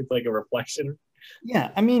know, like it's like a reflection. Yeah,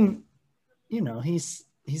 I mean, you know, he's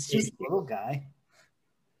just a little guy.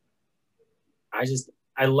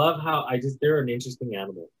 I love how they're an interesting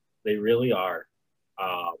animal. They really are.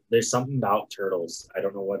 There's something about turtles. I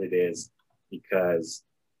don't know what it is, because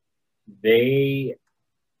they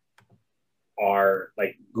are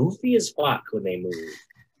like goofy as fuck when they move,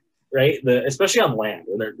 right? Especially on land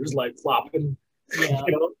when they're just like flopping. Yeah.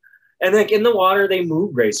 You know, and like in the water, they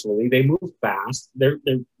move gracefully. They move fast. They're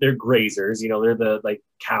grazers. You know, they're the like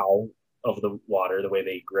cow of the water. The way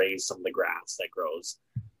they graze some of the grass that grows.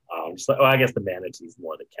 Just like, well, I guess the manatee is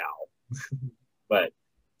more the cow, but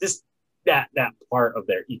just that part of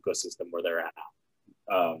their ecosystem where they're at.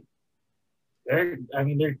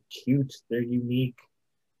 They're cute. They're unique.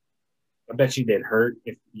 I bet you they'd hurt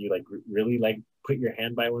if you like really like put your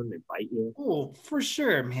hand by one. They bite you. Oh, for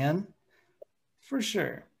sure, man. For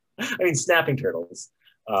sure. I mean, snapping turtles.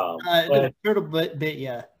 The turtle bit,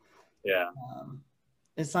 yeah. Yeah.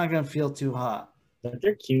 It's not going to feel too hot. But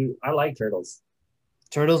they're cute. I like turtles.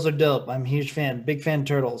 Turtles are dope. I'm a huge fan. Big fan of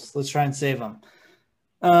turtles. Let's try and save them.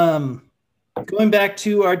 Going back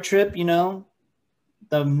to our trip, you know,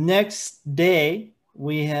 the next day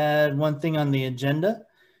we had one thing on the agenda,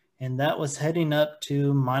 and that was heading up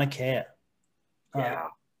to Mauna Kea. Yeah.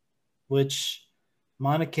 Which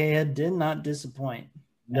Mauna Kea did not disappoint.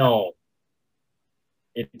 No,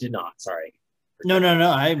 it did not. Sorry. No.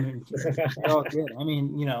 I mean, all good. I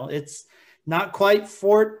mean, you know, it's not quite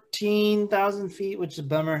 14,000 feet, which is a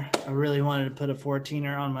bummer. I really wanted to put a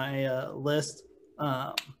 14er on my list.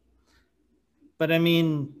 But I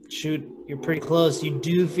mean, shoot, you're pretty close. You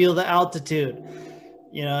do feel the altitude.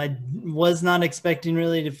 You know, I was not expecting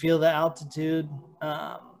really to feel the altitude,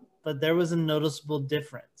 but there was a noticeable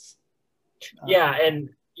difference. Yeah, and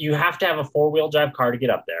you have to have a 4-wheel drive car to get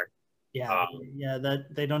up there. Yeah,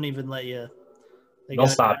 that they don't even let you. They'll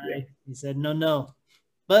stop you. He said no,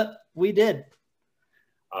 but we did.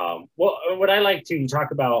 Well, what I like to talk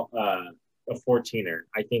about a 14er.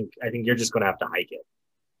 I think you're just going to have to hike it.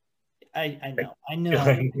 I know.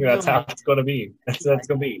 That's how it's going to be. That's going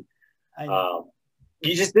to be.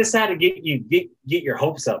 This had to get your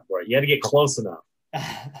hopes up for it. You had to get close enough.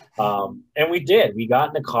 And we did. We got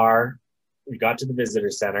in the car. We got to the visitor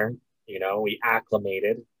center. You know, we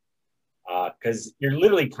acclimated because you're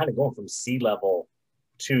literally kind of going from sea level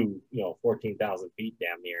to 14,000 feet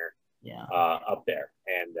damn near. Yeah. Up there,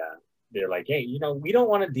 and they're like, hey, you know, we don't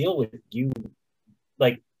want to deal with you.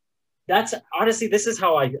 Like, that's honestly, this is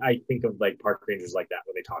how I think of like park rangers like that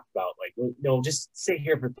when they talk about like, no, just sit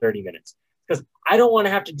here for 30 minutes because I don't want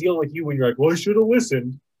to have to deal with you when you're like, well, I should have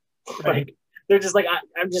listened. Right. Like, they're just like,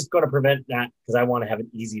 I'm just going to prevent that because I want to have an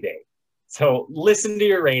easy day. So listen to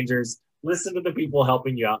your rangers, listen to the people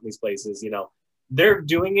helping you out in these places. You know, they're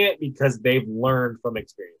doing it because they've learned from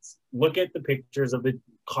experience. Look at the pictures of the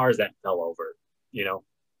cars that fell over. You know,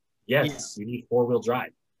 yes, You need 4-wheel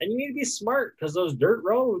drive, and you need to be smart because those dirt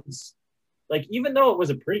roads, like even though it was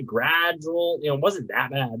a pretty gradual, it wasn't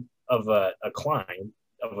that bad of a climb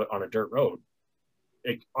on a dirt road.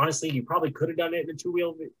 like, honestly, you probably could have done it in a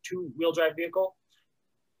two-wheel drive vehicle.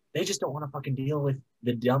 They just don't want to fucking deal with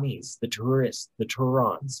the dummies, the tourists, the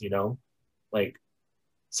Turons, you know? Like,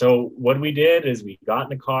 so what we did is we got in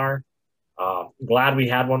the car. Glad we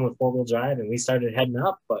had one with four-wheel drive, and we started heading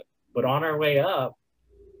up. But on our way up,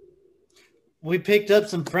 we picked up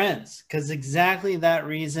some friends because exactly that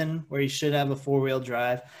reason where you should have a four-wheel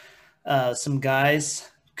drive. Some guys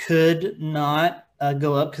could not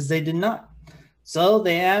go up because they did not. So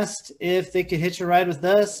they asked if they could hitch a ride with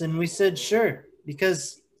us, and we said sure,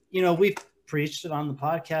 because, you know, we've preached it on the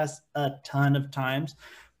podcast a ton of times.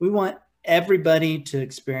 We want everybody to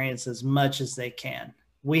experience as much as they can.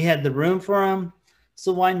 We had the room for them,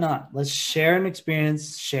 so why not? Let's share an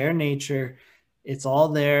experience, share nature. It's all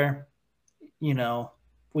there. You know,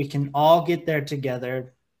 we can all get there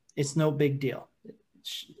together. It's no big deal.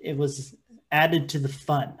 It was added to the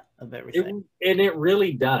fun of everything. It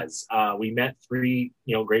really does. We met 3,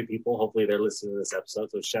 great people. Hopefully they're listening to this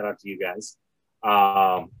episode. So shout out to you guys.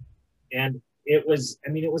 And it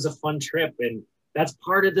was a fun trip, and that's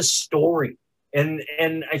part of the story. And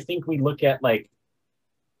I think we look at, like,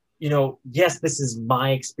 yes, this is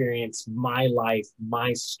my experience, my life,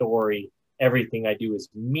 my story. Everything I do is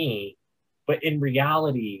me. But in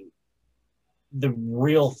reality, the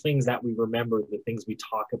real things that we remember, the things we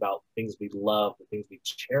talk about, the things we love, the things we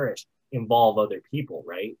cherish involve other people,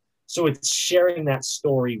 right? So it's sharing that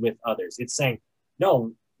story with others. It's saying,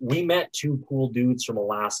 no, we met 2 cool dudes from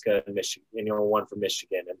Alaska and Michigan, one from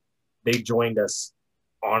Michigan, and they joined us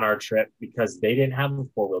on our trip because they didn't have a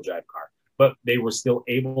 4-wheel drive car, but they were still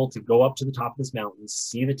able to go up to the top of this mountain,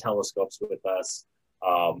 see the telescopes with us,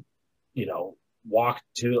 walk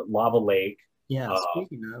to Lava Lake. Yeah,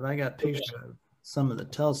 speaking of, I got pictures of some of the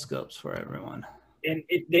telescopes for everyone. And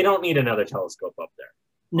they don't need another telescope up there.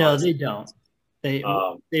 No, honestly. They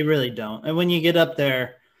don't. They really don't. And when you get up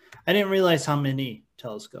there, I didn't realize how many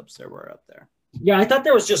telescopes there were up there. Yeah, I thought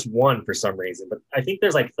there was just one for some reason, but I think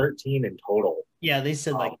there's like 13 in total. Yeah, they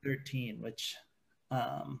said like 13, which look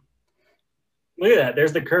at that.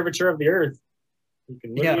 There's the curvature of the Earth. You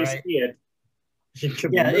can literally see it. So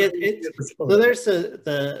there's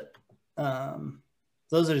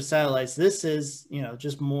those are the satellites. This is,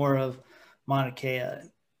 just more of Mauna Kea,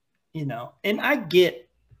 and I get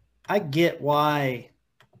why,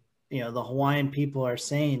 the Hawaiian people are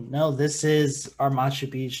saying, no, this is our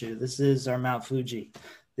Machu Picchu. This is our Mount Fuji.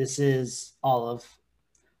 This is all of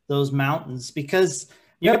those mountains, because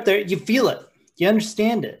you're up there, you feel it, you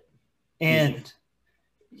understand it. And,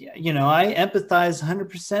 I empathize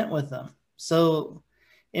 100% with them. So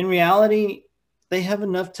in reality, they have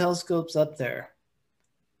enough telescopes up there.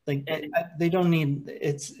 Like, they don't need,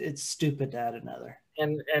 it's stupid to add another.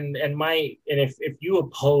 And if you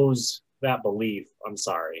oppose that belief, I'm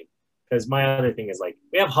sorry. Because my other thing is, like,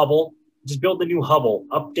 we have Hubble, just build the new Hubble,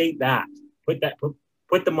 update that,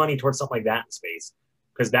 put the money towards something like that in space.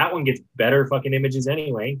 Because that one gets better fucking images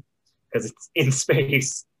anyway, because it's in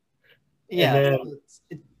space. Yeah.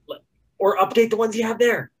 Or update the ones you have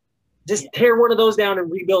there. Just tear one of those down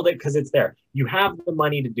and rebuild it because it's there. You have the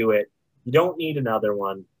money to do it. You don't need another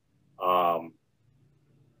one.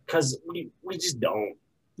 Because we just don't.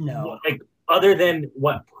 No. Like, other than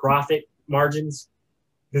what, profit margins?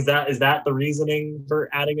 Is that the reasoning for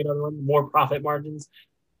adding another one? More profit margins?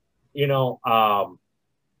 Just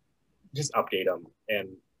update them and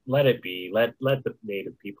let it be. Let the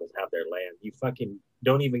native peoples have their land. You fucking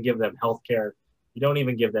don't even give them healthcare. You don't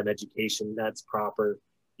even give them education that's proper.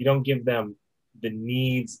 You don't give them the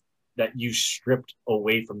needs that you stripped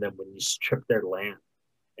away from them when you stripped their land.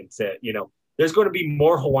 And said, there's going to be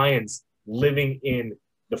more Hawaiians living in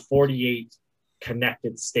the 48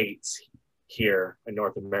 connected states here in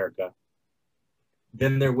North America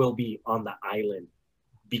than there will be on the island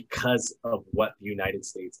because of what the United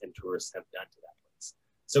States and tourists have done to that place.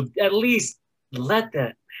 So at least let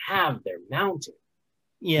them have their mountain.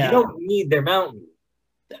 Yeah. You don't need their mountain.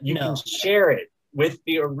 You can share it with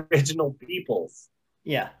the original peoples.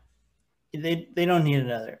 Yeah. They don't need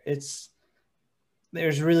another.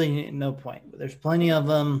 There's really no point. There's plenty of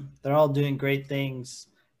them. They're all doing great things.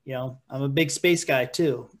 I'm a big space guy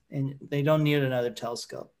too, and they don't need another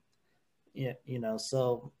telescope.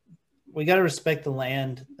 So we got to respect the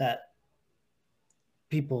land, that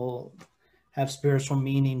people have spiritual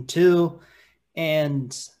meaning too.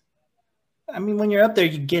 And I mean, when you're up there,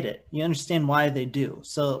 you get it. You understand why they do.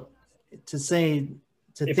 So to think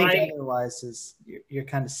otherwise is you're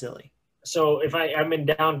kind of silly. So if I'm in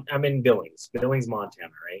Billings,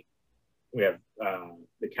 Montana, right? We have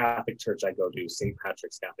the Catholic church I go to, St.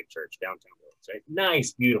 Patrick's Catholic Church, downtown Billings, right?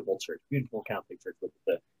 Nice, beautiful church, beautiful Catholic church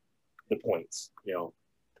with the points. You know,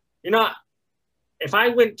 you're not. If I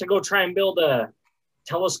went to go try and build a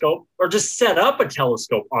telescope or just set up a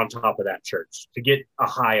telescope on top of that church to get a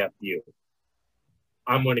high up view,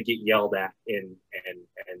 I'm going to get yelled at, and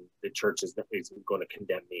the church is going to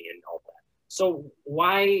condemn me and all that. So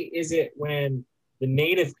why is it when the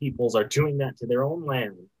native peoples are doing that to their own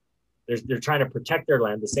land, they're trying to protect their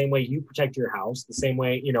land the same way you protect your house, the same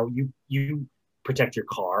way, you know, you protect your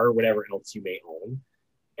car or whatever else you may own,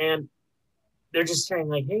 and they're just saying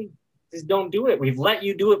like, hey, just don't do it. We've let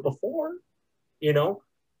you do it before. You know,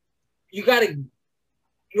 you got to,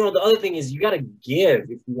 you know, the other thing is you got to give if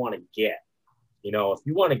you want to get. You know, if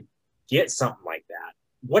you want to get something like that,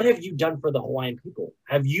 what have you done for the Hawaiian people?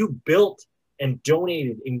 Have you built and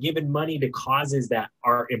donated and given money to causes that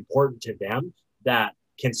are important to them, that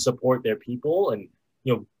can support their people and,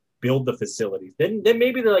 you know, build the facilities? Then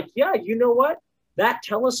maybe they're like, yeah, you know what? That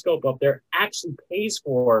telescope up there actually pays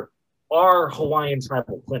for our Hawaiian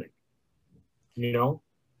tribal clinic. You know?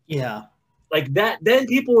 Yeah. Like that, then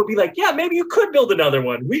people would be like, yeah, maybe you could build another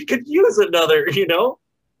one. We could use another, you know?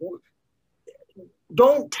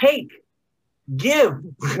 Don't take, give.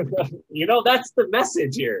 You know, that's the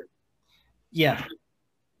message here. Yeah.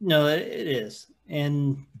 No, it is.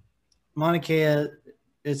 And Mauna Kea,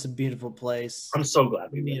 it's a beautiful place. I'm so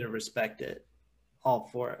glad we need to respect it. All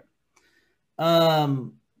for it.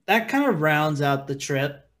 That kind of rounds out the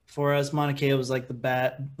trip for us. Mauna Kea was like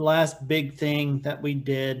the last big thing that we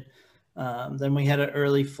did. Then we had an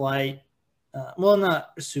early flight. Well,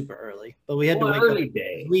 not super early, but we had to wake early up.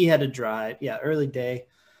 Day. We had to drive. Yeah, early day.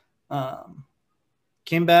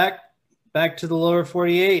 Came back to the lower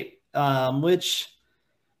 48, which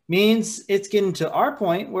means it's getting to our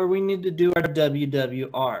point where we need to do our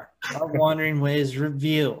WWR, our Wandering Ways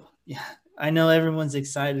review. Yeah, I know everyone's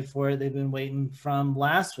excited for it. They've been waiting from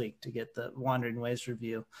last week to get the Wandering Ways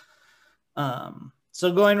review.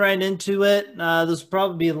 So going right into it, this will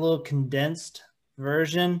probably be a little condensed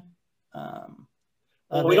version.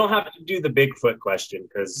 Well, we don't have to do the Bigfoot question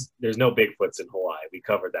because there's no Bigfoots in Hawaii. We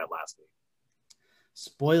covered that last week.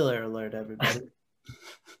 Spoiler alert, everybody.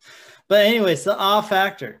 But anyways, the awe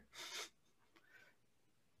factor.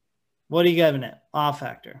 What are you giving it? Awe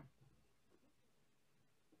factor.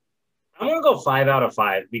 I'm going to go 5 out of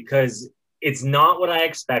 5 because it's not what I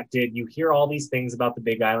expected. You hear all these things about the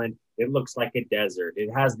Big Island. It looks like a desert. It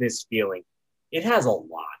has this feeling. It has a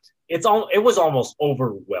lot. It was almost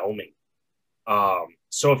overwhelming.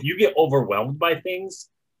 So if you get overwhelmed by things,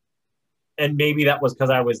 and maybe that was because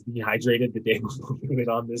I was dehydrated the day before we went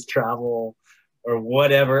on this travel or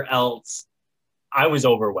whatever else, I was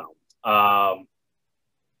overwhelmed.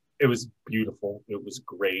 It was beautiful. It was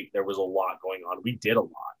great. There was a lot going on. We did a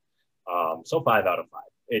lot. So 5 out of 5.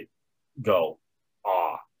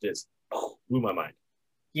 Just blew my mind.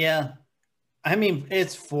 Yeah. I mean,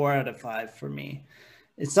 it's 4 out of 5 for me.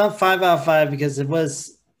 It's not 5 out of 5 because it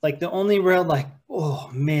was like the only real like, oh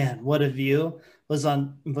man, what a view was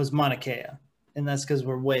Mauna Kea. And that's because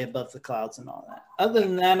we're way above the clouds and all that. Other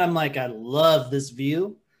than that, I'm like, I love this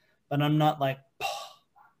view, but I'm not like,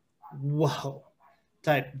 whoa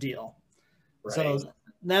type deal. Right. So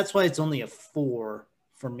that's why it's only a 4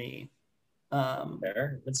 for me.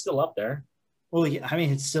 It's still up there. Well, yeah, I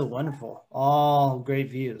mean, it's still wonderful. All great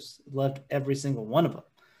views. Loved every single one of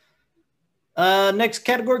them. Next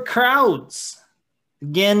category, crowds.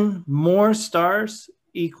 Again, more stars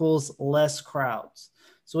equals less crowds.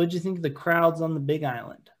 So what do you think of the crowds on the Big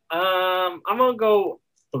Island? I'm going to go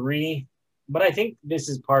 3, but I think this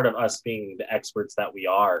is part of us being the experts that we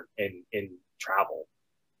are in travel,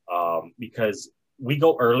 because we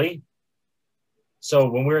go early. So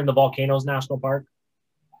when we were in the Volcanoes National Park,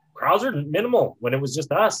 crowds are minimal when it was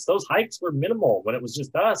just us. Those hikes were minimal when it was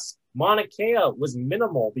just us. Mauna Kea was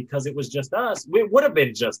minimal because it was just us. It would have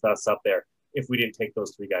been just us up there if we didn't take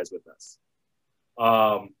those 3 guys with us.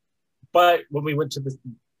 But when we went to the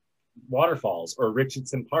waterfalls or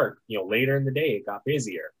Richardson Park, later in the day, it got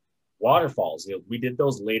busier. Waterfalls, we did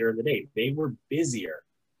those later in the day. They were busier.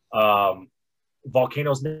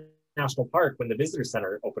 Volcanoes National Park, when the visitor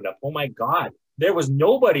center opened up, oh my God, there was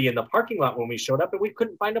nobody in the parking lot when we showed up, and we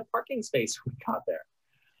couldn't find a parking space when we got there.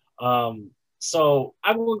 So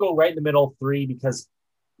I will go right in the middle, 3, because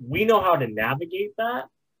we know how to navigate that.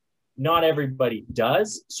 Not everybody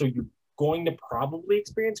does. So you're going to probably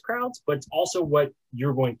experience crowds, but it's also what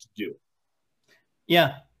you're going to do.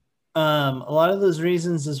 Yeah. A lot of those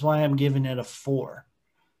reasons is why I'm giving it a 4.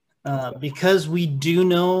 Because we do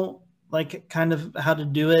know like kind of how to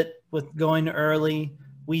do it with going early.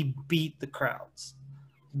 We beat the crowds.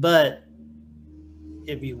 But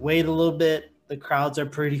if you wait a little bit, the crowds are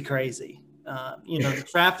pretty crazy. The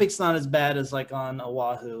traffic's not as bad as like on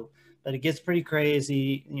Oahu, but it gets pretty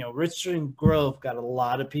crazy. Richmond Grove got a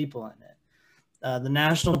lot of people in it. The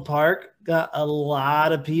national park got a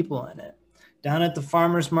lot of people in it. Down at the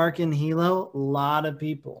farmers market in Hilo, a lot of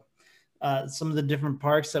people. Some of the different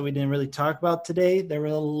parks that we didn't really talk about today, there were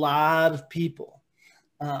a lot of people.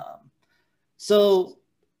 So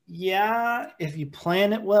yeah, if you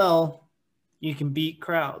plan it well, you can beat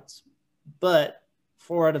crowds, but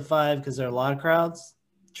 4 out of 5, because there are a lot of crowds,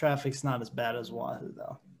 traffic's not as bad as Oahu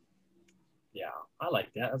though. Yeah, I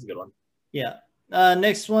like that. That's a good one. Yeah.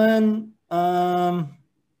 Next one,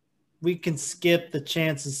 we can skip the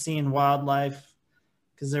chance of seeing wildlife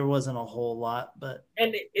because there wasn't a whole lot,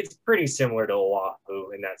 and it's pretty similar to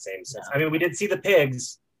Oahu in that same sense. Yeah. I mean, we did see the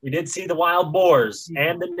pigs, we did see the wild boars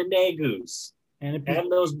and the nenegus and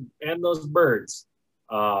those birds.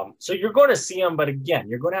 So you're going to see them, but again,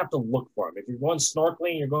 you're going to have to look for them. If you're going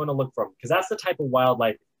snorkeling, you're going to look for them because that's the type of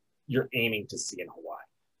wildlife you're aiming to see in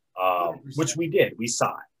Hawaii, which we did. We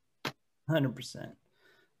saw it. 100%.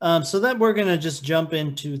 So then we're going to just jump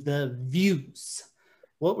into the views.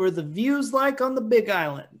 What were the views like on the Big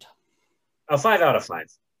Island? A 5 out of 5.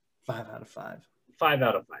 5 out of 5. 5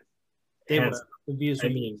 out of 5. The views were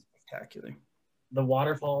spectacular. The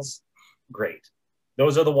waterfalls, great.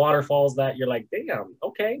 Those are the waterfalls that you're like, damn,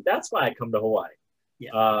 okay, that's why I come to Hawaii.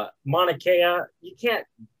 Yeah. Mauna Kea, you can't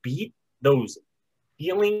beat those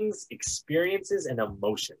feelings, experiences, and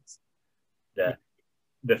emotions. The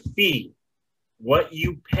fee, what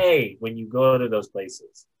you pay when you go to those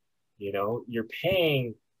places, you're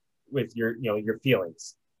paying with your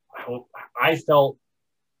feelings. I felt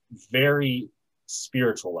very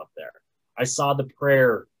spiritual up there. I saw the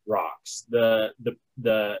prayer rocks, the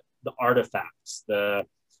artifacts, the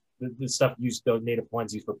stuff used, the Native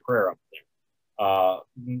Hawaiians used for prayer up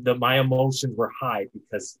there. My emotions were high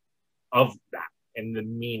because of that and the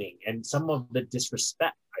meaning and some of the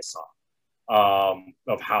disrespect I saw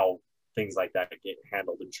of how things like that get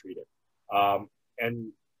handled and treated.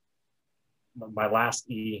 And my last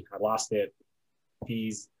E, I lost it.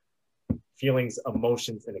 These feelings,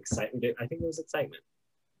 emotions, and excitement. I think it was excitement,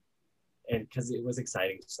 and because it was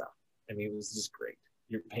exciting stuff. I mean, it was just great.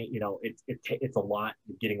 You're paying, it's a lot.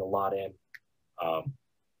 You're getting a lot in. I'm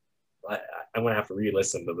gonna have to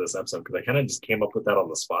re-listen to this episode because I kind of just came up with that on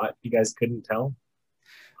the spot. You guys couldn't tell.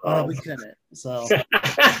 We couldn't. So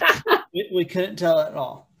we couldn't tell at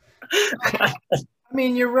all. I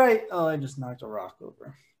mean, you're right. Oh, I just knocked a rock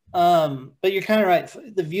over. But you're kind of right.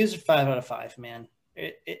 The views are 5 out of 5, man.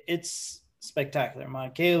 It's spectacular. Mauna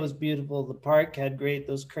Kea was beautiful. The park had great.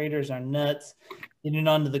 Those craters are nuts. Getting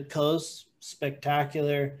onto the coast,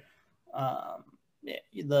 spectacular.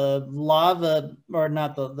 The lava, or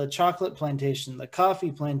not the chocolate plantation, the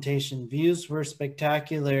coffee plantation views were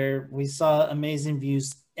spectacular. We saw amazing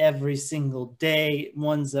views every single day,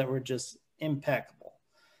 ones that were just impeccable.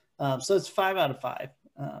 So it's 5 out of 5.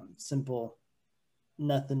 Simple,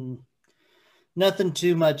 nothing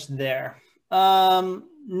too much there.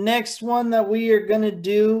 Next one that we are going to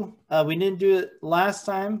do, we didn't do it last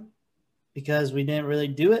time because we didn't really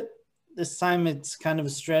do it. This time it's kind of a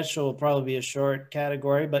stretch, so it'll probably be a short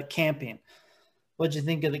category, but camping. What'd you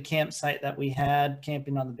think of the campsite that we had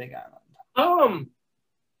camping on the Big Island?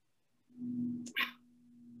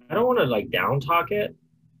 I don't want to down talk it.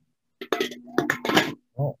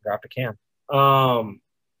 Oh, dropped a can. I'll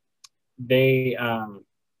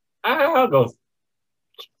go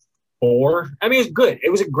 4. I mean, it's good.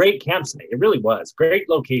 It was a great campsite. It really was. Great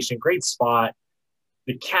location, great spot.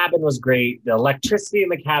 The cabin was great. The electricity in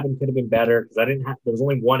the cabin could have been better because there was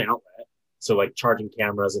only one outlet. So charging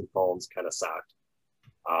cameras and phones kind of sucked.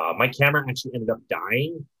 My camera actually ended up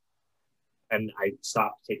dying and I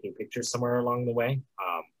stopped taking pictures somewhere along the way.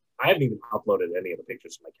 I haven't even uploaded any of the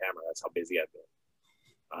pictures from my camera. That's how busy I've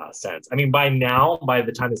been since. I mean, by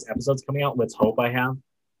the time this episode's coming out, let's hope I have.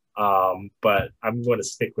 But I'm going to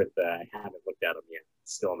stick with I haven't looked at them yet.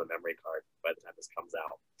 It's still on the memory card by the time this comes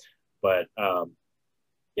out. But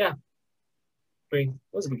yeah, it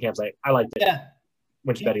was a good campsite. I liked it. Yeah.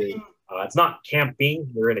 Much better. It's not camping.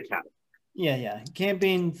 We're in a cabin. Yeah.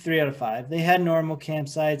 Camping 3 out of 5. They had normal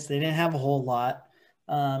campsites. They didn't have a whole lot.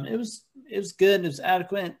 It was good. It was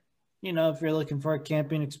adequate. If you're looking for a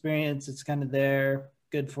camping experience, it's kind of there.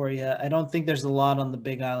 Good for you. I don't think there's a lot on the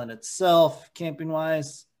Big Island itself, camping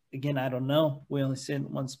wise. Again, I don't know. We only stayed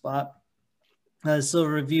in one spot. So a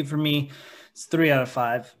review for me, it's 3 out of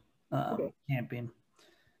 5. Camping.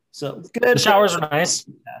 So good. The showers are nice.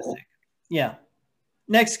 Fantastic. Yeah.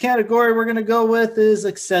 Next category we're going to go with is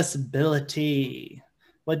accessibility.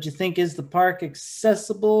 What do you think? Is the park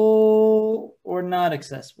accessible or not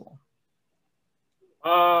accessible?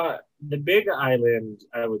 The Big Island,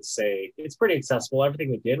 I would say, it's pretty accessible. Everything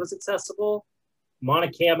we did was accessible.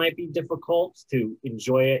 Mauna Kea might be difficult to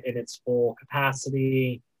enjoy it in its full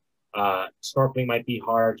capacity. Snorkeling might be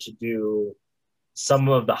hard to do. Some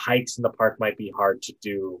of the hikes in the park might be hard to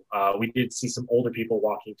do. We did see some older people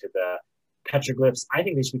walking to the petroglyphs. I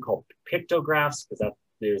think they should be called pictographs because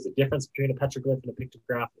there's a difference between a petroglyph and a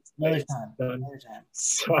pictograph. Another time.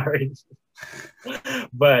 Sorry.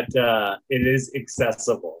 But it is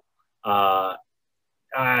accessible.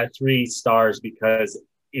 3 stars because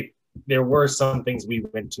if there were some things we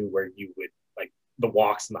went to where you would, like the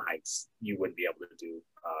walks and the hikes, you wouldn't be able to do.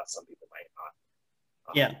 Some people might not.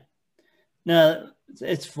 Yeah. No,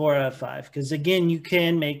 it's 4 out of 5 because, again, you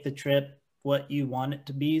can make the trip what you want it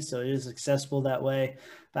to be, so it is accessible that way.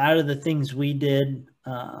 But out of the things we did,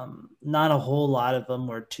 not a whole lot of them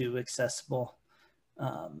were too accessible.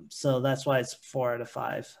 So that's why it's 4 out of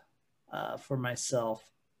 5 for myself.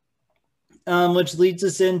 Which leads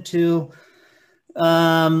us into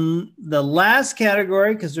the last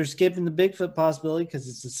category, because we're skipping the Bigfoot possibility because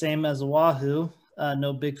it's the same as Oahu.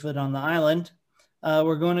 No Bigfoot on the island.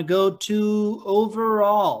 We're going to go to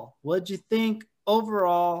overall. What'd you think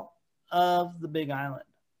overall of the Big Island?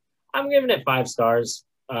 I'm giving it 5 stars.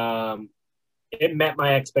 It met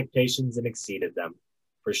my expectations and exceeded them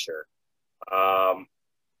for sure. I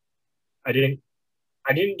didn't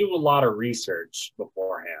do a lot of research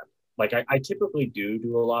beforehand. Like I typically do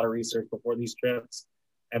a lot of research before these trips,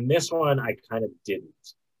 and this one I kind of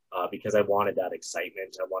didn't because I wanted that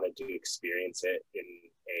excitement. I wanted to experience it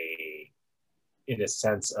in a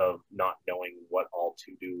sense of not knowing what all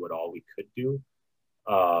to do, what all we could do.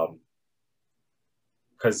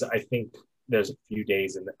 Because I think there's a few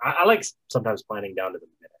days, and I like sometimes planning down to the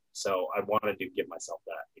minute. So I wanted to give myself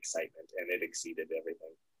that excitement, and it exceeded everything.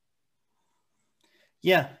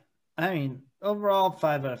 Yeah, I mean, overall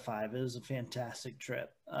 5 out of 5. It was a fantastic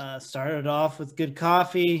trip. Started off with good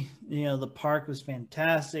coffee. You know, the park was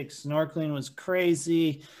fantastic. Snorkeling was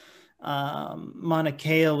crazy. Mauna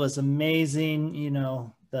Kea was amazing. You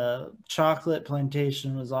know, the chocolate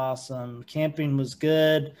plantation was awesome. Camping was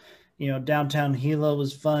good. You know, downtown Hilo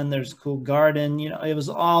was fun. There's a cool garden. You know, it was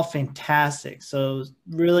all fantastic. So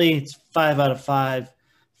really, it's 5 out of 5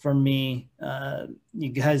 for me. You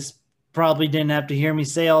guys probably didn't have to hear me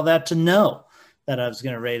say all that to know that I was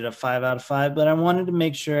going to rate it a 5 out of 5, but I wanted to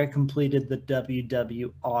make sure I completed the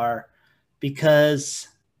WWR because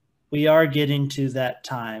we are getting to that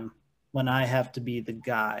time when I have to be the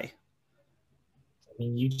guy. I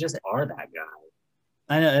mean, you just are that guy.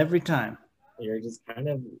 I know, every time. You're just kind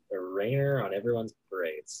of a rainer on everyone's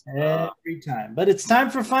parades. Every time. But it's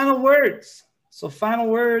time for final words. So final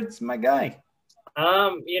words, my guy.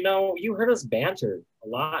 You know, you heard us banter a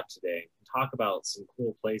lot today. Talk about some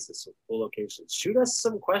cool places, some cool locations. Shoot us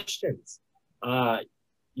some questions.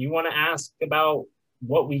 You want to ask about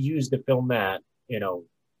what we used to film that, you know,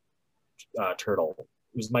 turtle.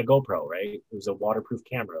 It was my GoPro, right? It was a waterproof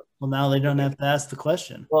camera. Well, now they don't have to ask the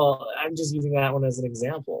question. Well, I'm just using that one as an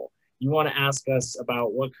example. You want to ask us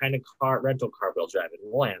about what kind of rental car we'll drive, and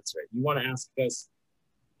we'll answer it. You want to ask us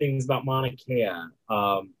things about Mauna Kea.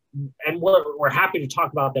 And we're happy to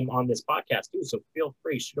talk about them on this podcast too. So feel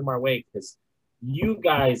free, shoot them our way because you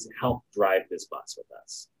guys help drive this bus with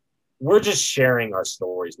us. We're just sharing our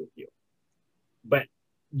stories with you. But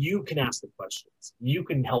you can ask the questions. You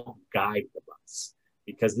can help guide the bus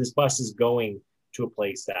because this bus is going to a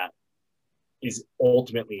place that is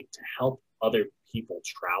ultimately to help other people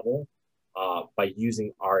travel by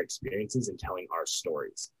using our experiences and telling our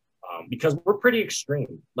stories. Because we're pretty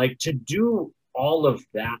extreme. Like to do all of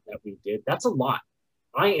that we did, that's a lot.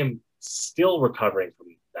 I am still recovering from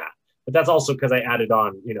that. But that's also because I added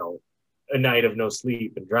on, you know, a night of no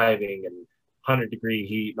sleep and driving and 100-degree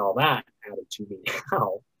heat and all that added to me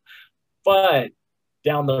now. But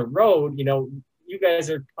down the road, you know, you guys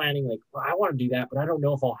are planning like, well, I want to do that, but I don't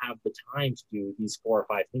know if I'll have the time to do these 4 or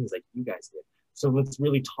 5 things like you guys did. So let's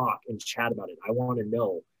really talk and chat about it. I want to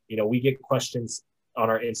know, you know, we get questions on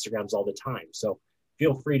our Instagrams all the time. So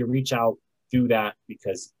feel free to reach out, do that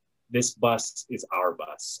because this bus is our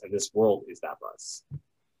bus and this world is that bus.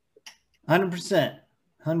 100%.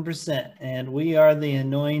 100%. And we are the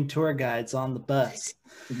annoying tour guides on the bus.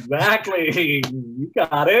 Exactly. You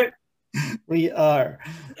got it. We are.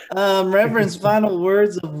 Reverend's final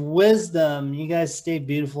words of wisdom. You guys stay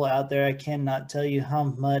beautiful out there. I cannot tell you how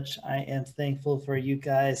much I am thankful for you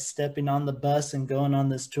guys stepping on the bus and going on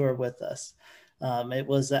this tour with us. It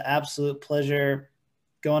was an absolute pleasure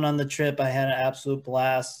going on the trip. I had an absolute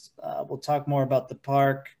blast. We'll talk more about the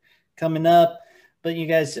park coming up, but you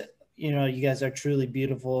guys, you know, you guys are truly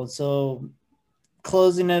beautiful. So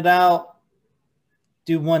closing it out,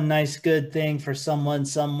 do one nice good thing for someone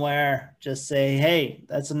somewhere. Just say, hey,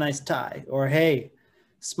 that's a nice tie. Or, hey,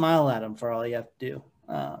 smile at them for all you have to do.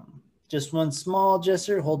 Just one small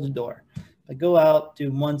gesture, hold the door. But go out,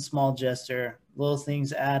 do one small gesture. Little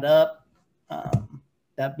things add up.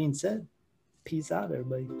 That being said, peace out,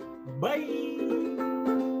 everybody. Bye.